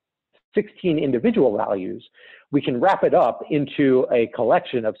 16 individual values, we can wrap it up into a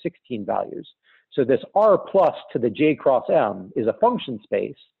collection of 16 values. So this R plus to the J cross M is a function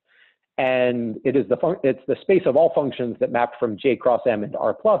space, and it's the space of all functions that map from J cross M into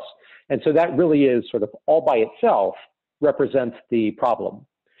R plus. And so that really is sort of all by itself represents the problem.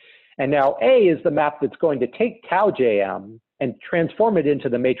 And now A is the map that's going to take tau JM and transform it into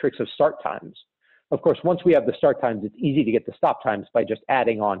the matrix of start times. Of course, once we have the start times, it's easy to get the stop times by just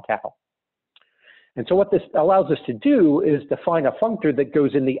adding on tau. And so what this allows us to do is define a functor that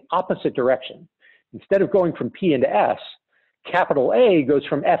goes in the opposite direction. Instead of going from P into S, capital A goes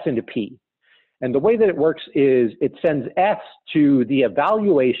from S into P. And the way that it works is it sends S to the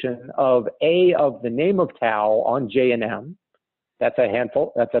evaluation of A of the name of tau on J and M. That's a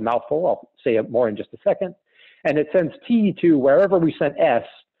handful, that's a mouthful. I'll say it more in just a second. And it sends T to wherever we sent S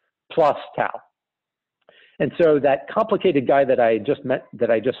plus tau. And so that complicated guy that I just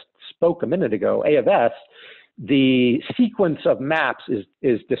spoke a minute ago, A of S, the sequence of maps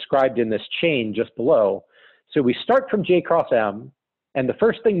is described in this chain just below. So we start from J cross M, and the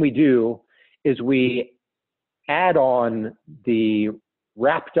first thing we do is we add on the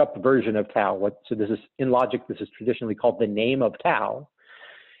wrapped up version of tau. So this is, in logic, this is traditionally called the name of tau.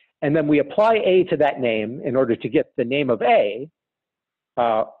 And then we apply A to that name in order to get the name of A.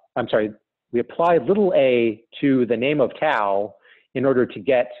 We apply little a to the name of tau in order to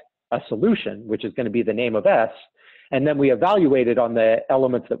get a solution, which is going to be the name of S. And then we evaluate it on the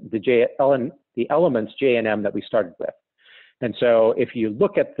elements, the elements J and M that we started with. And so if you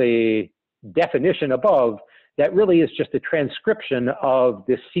look at the definition above, that really is just a transcription of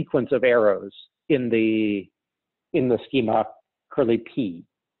this sequence of arrows in the schema curly P.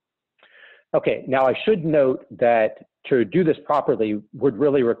 Okay, now I should note that to do this properly would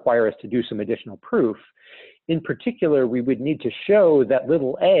really require us to do some additional proof. In particular, we would need to show that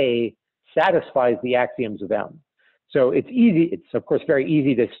little a satisfies the axioms of M. So it's easy, it's of course very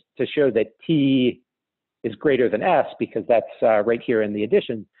easy to show that T is greater than S because that's right here in the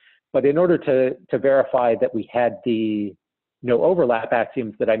addition. But in order to verify that we had the no overlap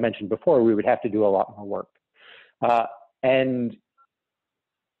axioms that I mentioned before, we would have to do a lot more work. And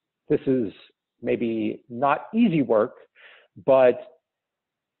this is maybe not easy work, but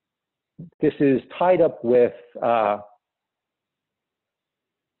this is tied up with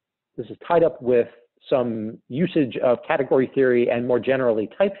some usage of category theory and more generally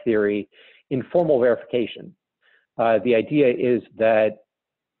type theory in formal verification. The idea is that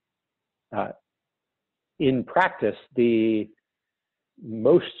in practice, the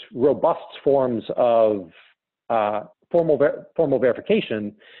most robust forms of formal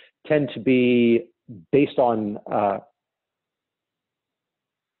verification tend to be based on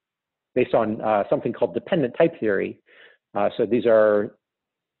something called dependent type theory. So these are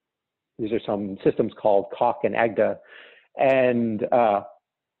these are some systems called Koch and Agda, and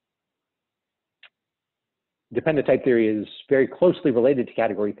dependent type theory is very closely related to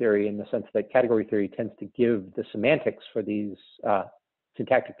category theory in the sense that category theory tends to give the semantics for these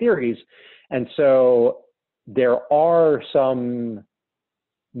syntactic theories. And so there are some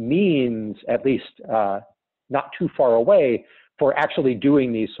means, at least not too far away, for actually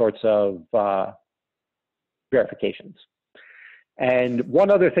doing these sorts of verifications. And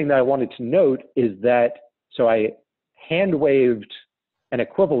one other thing that I wanted to note is that, so I hand waved an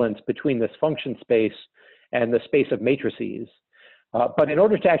equivalence between this function space and the space of matrices. But in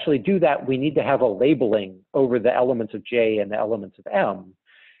order to actually do that, we need to have a labeling over the elements of J and the elements of M.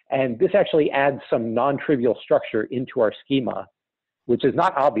 And this actually adds some non-trivial structure into our schema, which is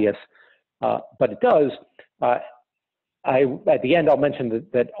not obvious, but it does. At the end, I'll mention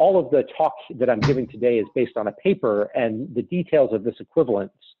that all of the talk that I'm giving today is based on a paper, and the details of this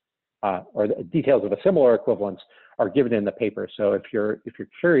equivalence, or the details of a similar equivalence, are given in the paper. So if you're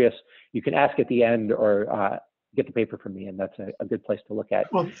curious, you can ask at the end or get the paper from me, and that's a good place to look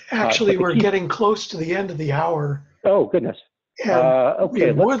at. Well, actually, we're getting close to the end of the hour. Oh, goodness. And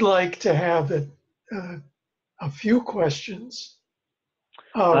okay, we would like to have a few questions.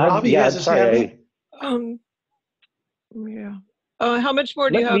 Robbie has his hand up. Yeah. How much more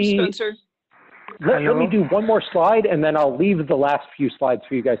do you have, Spencer? Let me do one more slide, and then I'll leave the last few slides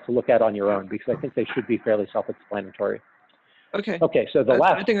for you guys to look at on your own, because I think they should be fairly self-explanatory. Okay. Okay, so the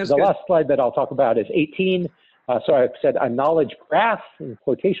last slide that I'll talk about is 18. So I've said a knowledge graph in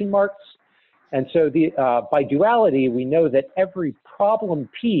quotation marks. And so by duality, we know that every problem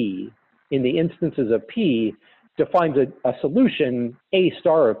P in the instances of P defines a solution A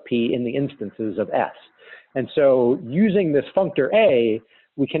star of P in the instances of S. And so using this functor A,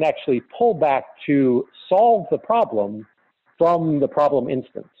 we can actually pull back to solve the problem from the problem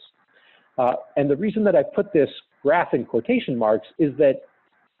instance. And the reason that I put this graph in quotation marks is that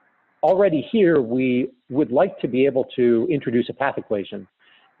already here, we would like to be able to introduce a path equation.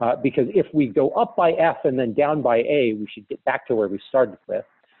 Because if we go up by F and then down by A, we should get back to where we started with.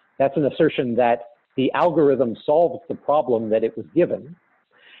 That's an assertion that the algorithm solves the problem that it was given.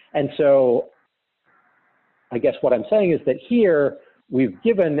 And so I guess what I'm saying is that here, we've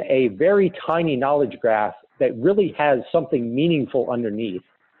given a very tiny knowledge graph that really has something meaningful underneath,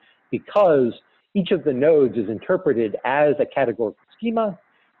 because each of the nodes is interpreted as a categorical schema.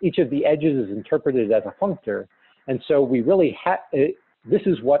 Each of the edges is interpreted as a functor. And so we really have, this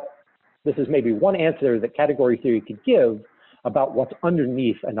is maybe one answer that category theory could give about what's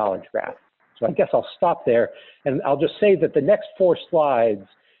underneath a knowledge graph. So I guess I'll stop there, and I'll just say that the next 4 slides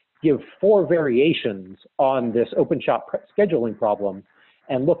give 4 variations on this open shop scheduling problem,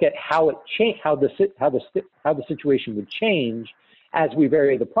 and look at how the situation would change as we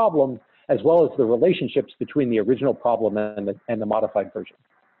vary the problem, as well as the relationships between the original problem and the modified version.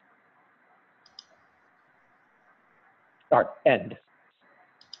 All right, end.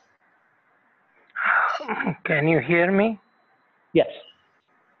 Can you hear me? Yes.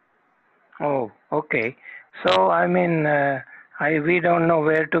 Oh, okay. So, I mean, we don't know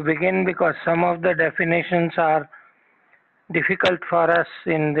where to begin, because some of the definitions are difficult for us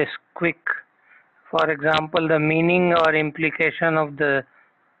in this quick. For example, the meaning or implication of the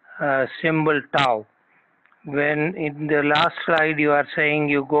symbol tau. When in the last slide you are saying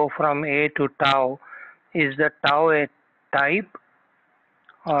you go from A to tau, is the tau a type,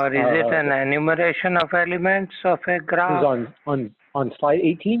 or is it an enumeration of elements of a graph? This is on slide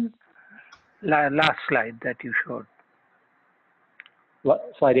 18? Last slide that you showed.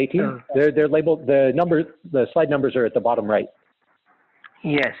 Slide 18? They're labeled, the slide numbers are at the bottom right.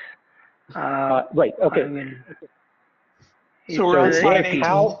 Yes. Right, okay. So we're on slide 18.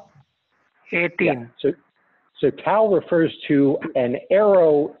 18. Yeah. So tau refers to an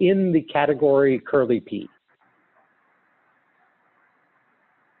arrow in the category curly P.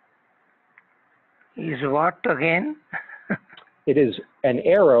 Is what again? It is an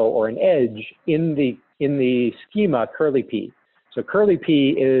arrow or an edge in the schema curly P. So curly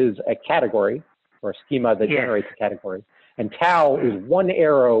P is a category or a schema that generates a category, and tau is one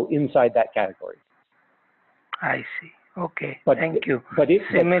arrow inside that category. I see. Okay, but, thank you. But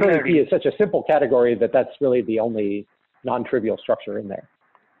curly P is such a simple category that that's really the only non-trivial structure in there.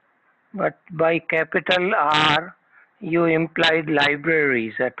 But by capital R, you implied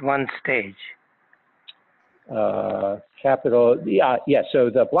libraries at one stage. Yeah, so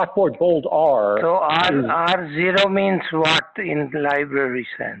the Blackboard bold R. So R0 means what in the library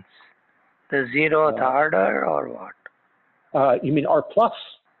sense? The 0th order or what? You mean R plus?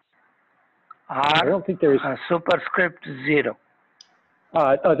 R, I don't think there's superscript 0.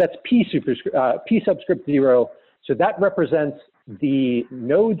 That's P subscript 0. So that represents the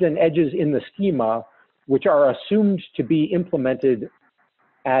nodes and edges in the schema, which are assumed to be implemented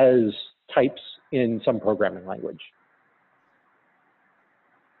as types in some programming language.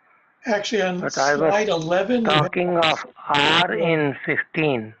 Actually, on But I slide was 11, talking of R in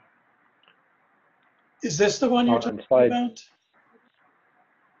 15. is this the one you're talking about?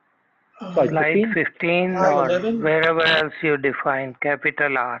 Slide 15 or 11? wherever else you define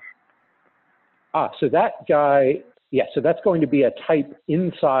capital R. So that guy, yeah, so that's going to be a type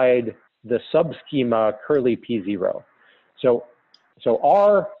inside the subschema curly P0. So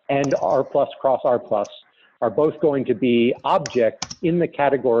R and R plus cross R plus are both going to be objects in the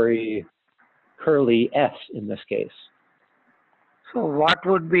category curly S in this case. So what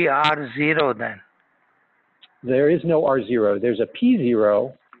would be R0 then? There is no R0. There's a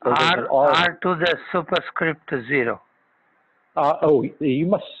P0. R to the superscript 0. Oh, you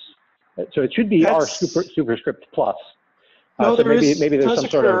must. So it should be R superscript plus. No, so maybe there's some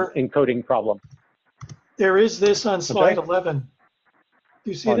sort of encoding problem. There is this on slide 11.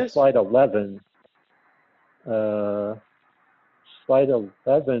 Do you see this? On slide 11. Slide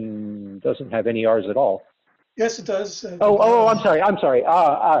 11 doesn't have any R's at all. Yes, it does. I'm sorry. I'm sorry.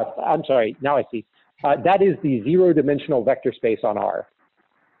 Now I see. That is the zero-dimensional vector space on R.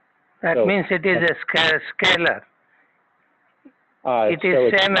 That means it is a scalar. It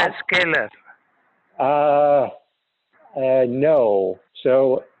is same as scalar. No.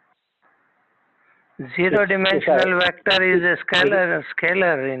 So zero-dimensional vector is a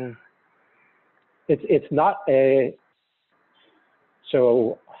scalar in. It's not a.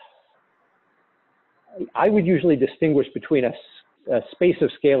 So I would usually distinguish between a space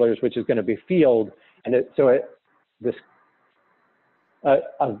of scalars, which is going to be field, and a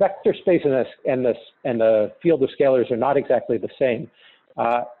vector space and the field of scalars are not exactly the same.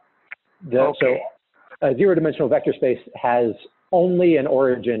 So a zero-dimensional vector space has only an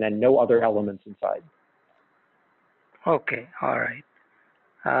origin and no other elements inside. Okay, all right.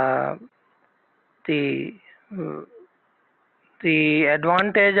 The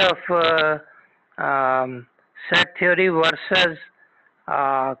advantage of set theory versus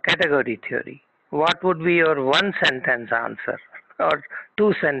category theory. What would be your one sentence answer or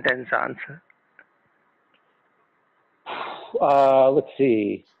two sentence answer? Let's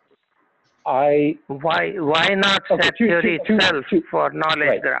see. Why not set theory itself for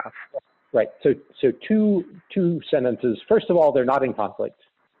knowledge graph? Right. So two sentences. First of all, they're not in conflict.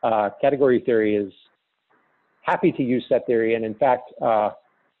 Category theory is happy to use set theory, and in fact,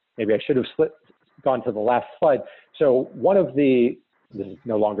 maybe I should have gone to the last slide. So this is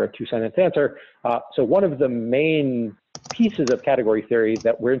no longer a two-sentence answer. So one of the main pieces of category theory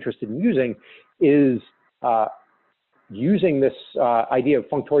that we're interested in using is using this idea of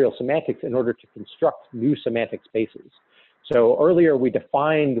functorial semantics in order to construct new semantic spaces. So earlier we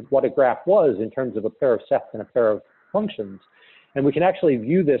defined what a graph was in terms of a pair of sets and a pair of functions. And we can actually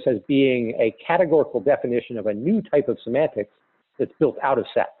view this as being a categorical definition of a new type of semantics that's built out of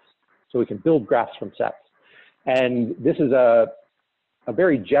sets. So we can build graphs from sets. And this is a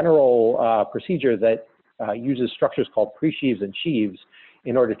very general procedure that uses structures called pre-sheaves and sheaves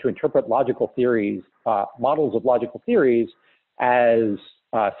in order to interpret logical theories, models of logical theories as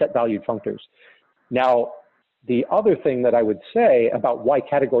set-valued functors. Now, the other thing that I would say about why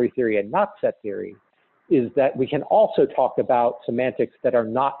category theory and not set theory is that we can also talk about semantics that are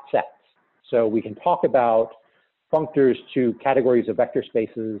not sets. So we can talk about functors to categories of vector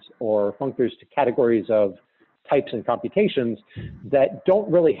spaces or functors to categories of types and computations that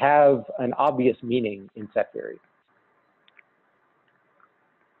don't really have an obvious meaning in set theory.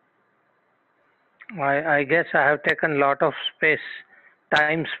 I guess I have taken a lot of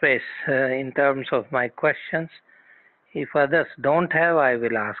time space in terms of my questions. If others don't have, I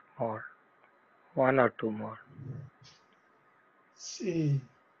will ask more. One or two more. Let's see.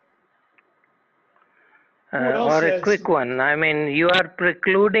 Or a quick one. I mean, you are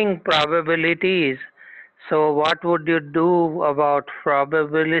precluding probabilities. So what would you do about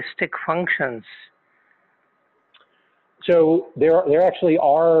probabilistic functions? So there actually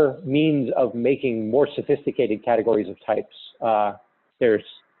are means of making more sophisticated categories of types. There's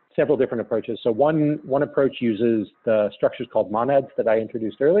several different approaches. So one approach uses the structures called monads that I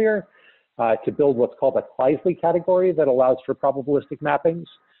introduced earlier to build what's called a Kleisli category that allows for probabilistic mappings.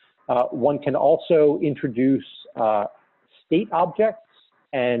 One can also introduce state objects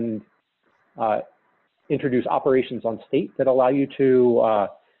and introduce operations on state that allow you to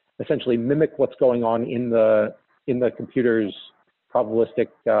essentially mimic what's going on in the computer's probabilistic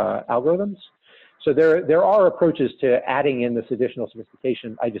algorithms. So there are approaches to adding in this additional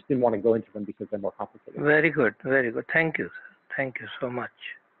sophistication. I just didn't want to go into them because they're more complicated. Very good, very good. Thank you, sir. Thank you so much.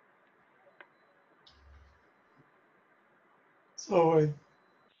 So,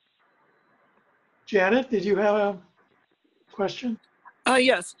 Janet, did you have a question?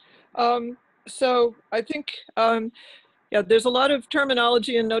 Yes. So I think, yeah, there's a lot of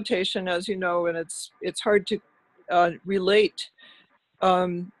terminology and notation, as you know, and it's hard to relate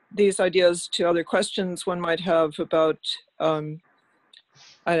these ideas to other questions one might have about,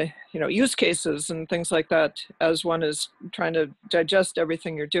 use cases and things like that as one is trying to digest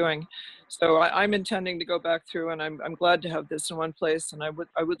everything you're doing. So I'm intending to go back through, and I'm glad to have this in one place, and I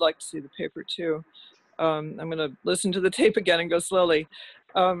would like to see the paper too. I'm going to listen to the tape again and go slowly.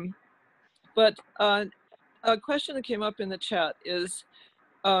 But a question that came up in the chat is,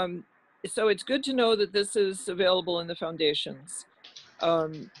 so it's good to know that this is available in the foundations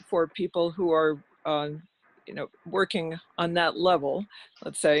for people who are, working on that level,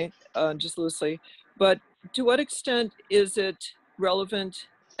 let's say, just loosely. But to what extent is it relevant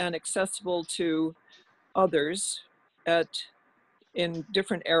and accessible to others in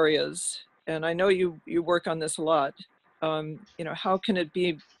different areas? And I know you work on this a lot. How can it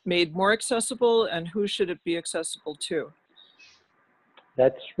be made more accessible, and who should it be accessible to?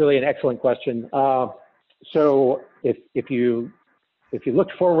 That's really an excellent question. So if you look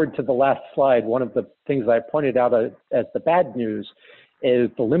forward to the last slide, one of the things I pointed out as the bad news is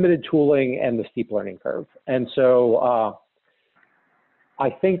the limited tooling and the steep learning curve. And so I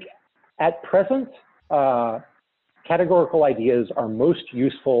think at present, categorical ideas are most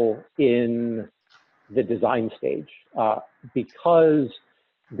useful in the design stage because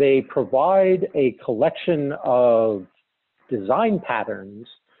they provide a collection of design patterns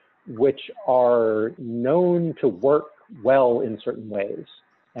which are known to work well in certain ways.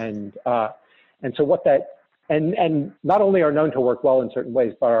 And so what that, and not only are known to work well in certain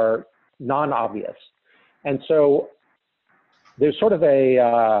ways, but are non-obvious. And so there's sort of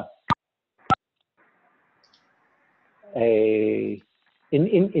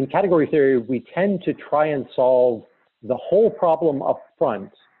in category theory, we tend to try and solve the whole problem up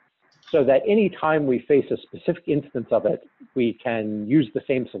front so that any time we face a specific instance of it, we can use the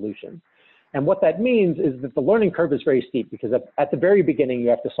same solution. And what that means is that the learning curve is very steep because at the very beginning, you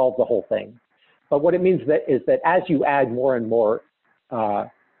have to solve the whole thing. But what it means is that as you add more and more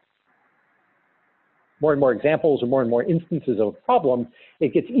examples or more and more instances of a problem,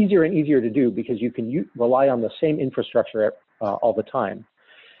 it gets easier and easier to do because you can rely on the same infrastructure all the time.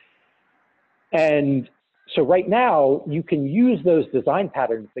 And so right now, you can use those design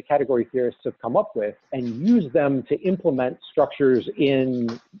patterns that category theorists have come up with and use them to implement structures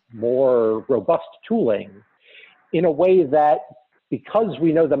in more robust tooling in a way that, because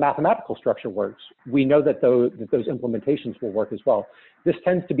we know the mathematical structure works, we know that those implementations will work as well. This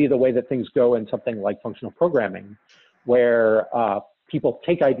tends to be the way that things go in something like functional programming, where people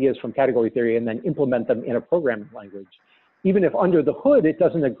take ideas from category theory and then implement them in a programming language. Even if under the hood, it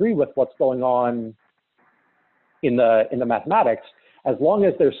doesn't agree with what's going on in the mathematics, as long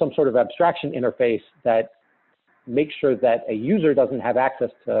as there's some sort of abstraction interface that makes sure that a user doesn't have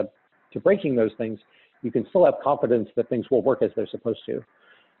access to breaking those things, you can still have confidence that things will work as they're supposed to.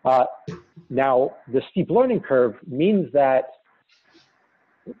 Now, the steep learning curve means that,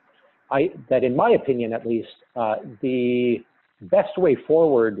 in my opinion at least, the best way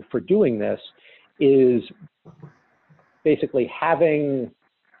forward for doing this is basically having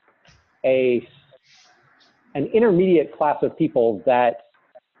an intermediate class of people that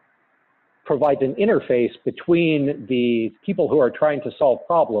provides an interface between the people who are trying to solve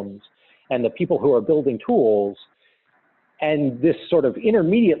problems and the people who are building tools. And this sort of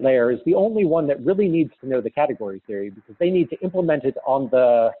intermediate layer is the only one that really needs to know the category theory because they need to implement it on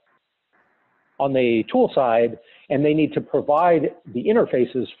the tool side, and they need to provide the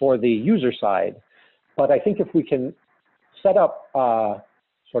interfaces for the user side. But I think if we can set up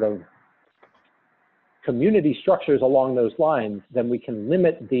sort of community structures along those lines, then we can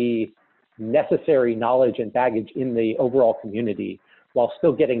limit the necessary knowledge and baggage in the overall community while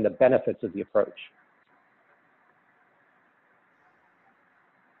still getting the benefits of the approach.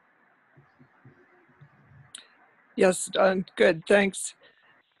 Yes, good, thanks.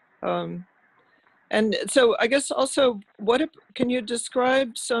 And so I guess also, can you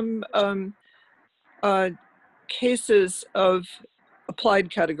describe some cases of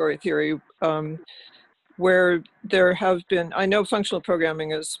applied category theory where there have been, I know functional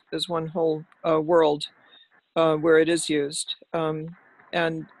programming is one whole world where it is used.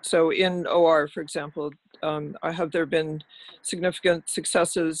 And so in OR, for example, have there been significant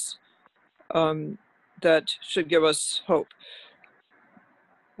successes that should give us hope?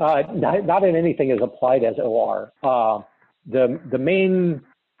 Not in anything as applied as OR. The main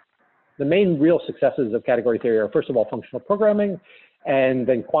real successes of category theory are, first of all, functional programming, and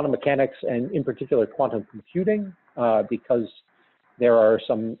then quantum mechanics, and in particular quantum computing, because there are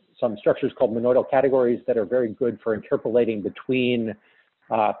some structures called monoidal categories that are very good for interpolating between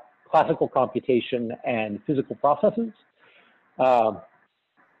classical computation and physical processes.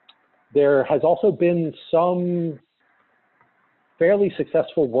 There has also been some fairly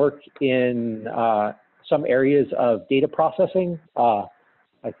successful work in some areas of data processing.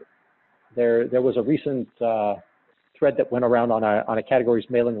 There was a recent thread that went around on a categories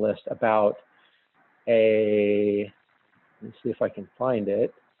mailing list about let's see if I can find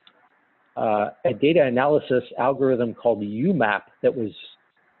it, a data analysis algorithm called UMAP that was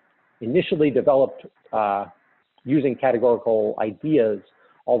initially developed using categorical ideas,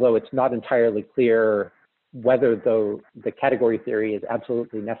 although it's not entirely clear whether the category theory is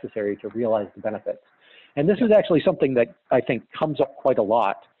absolutely necessary to realize the benefits. And this is actually something that I think comes up quite a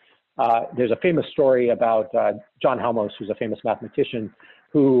lot. There's a famous story about John Halmos, who's a famous mathematician,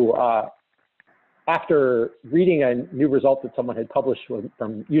 who after reading a new result that someone had published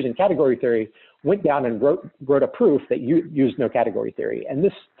from using category theory, went down and wrote a proof that used no category theory. And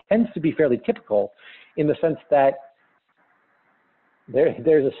this tends to be fairly typical in the sense that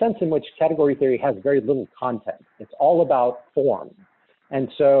there's a sense in which category theory has very little content. It's all about form. And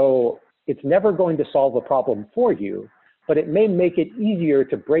so it's never going to solve a problem for you, but it may make it easier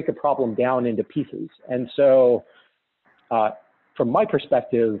to break a problem down into pieces. And so from my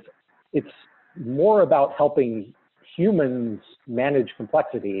perspective, it's more about helping humans manage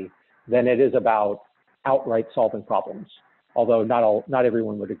complexity than it is about outright solving problems. Although not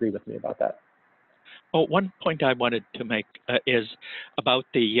everyone would agree with me about that. Oh, one point I wanted to make is about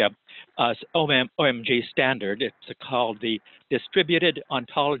the OMG standard. It's called the Distributed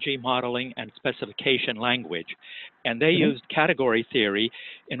Ontology Modeling and Specification Language. And they used category theory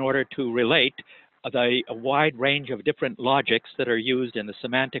in order to relate a wide range of different logics that are used in the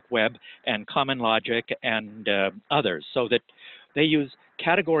semantic web and common logic and others. So that they use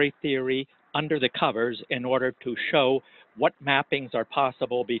category theory under the covers in order to show what mappings are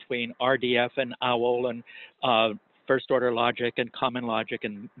possible between RDF and OWL and first order logic and common logic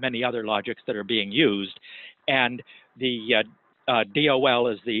and many other logics that are being used. And the DOL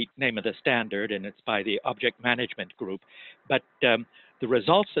is the name of the standard, and it's by the Object Management Group. But the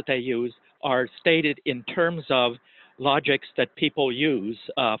results that they use are stated in terms of logics that people use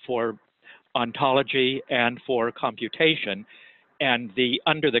for ontology and for computation. And the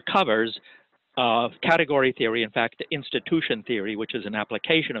under the covers category theory, in fact, institution theory, which is an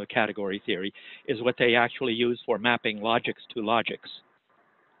application of category theory, is what they actually use for mapping logics to logics.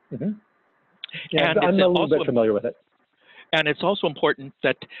 Yeah, and I'm a little bit familiar with it. And it's also important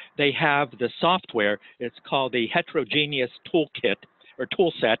that they have the software. It's called the Heterogeneous Toolkit, or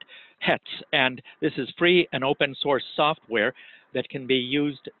Toolset, HETS. And this is free and open source software that can be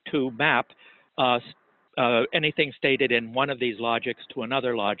used to map anything stated in one of these logics to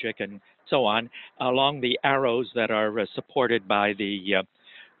another logic and so on, along the arrows that are supported by the,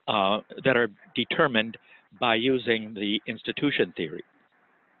 that are determined by using the institution theory.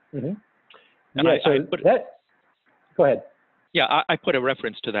 And yeah, go ahead. Yeah, I put a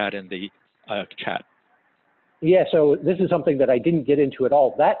reference to that in the chat. Yeah, so this is something that I didn't get into at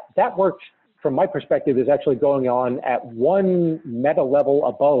all. That work, from my perspective, is actually going on at one meta level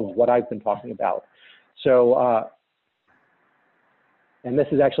above what I've been talking about. So, and this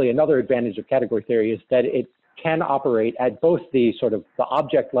is actually another advantage of category theory, is that it can operate at both the sort of the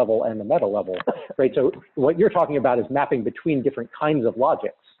object level and the meta level, right? So what you're talking about is mapping between different kinds of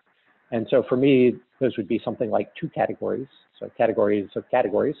logics. And so for me, those would be something like two categories, so categories of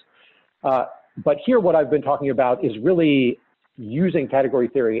categories. But here what I've been talking about is really using category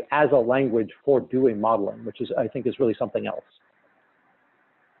theory as a language for doing modeling, which is, I think, is really something else.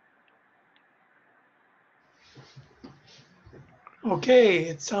 Okay,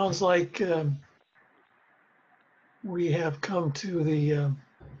 it sounds like we have come to the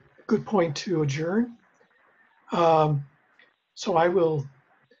good point to adjourn. So I will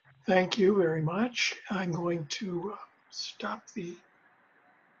thank you very much. I'm going to stop the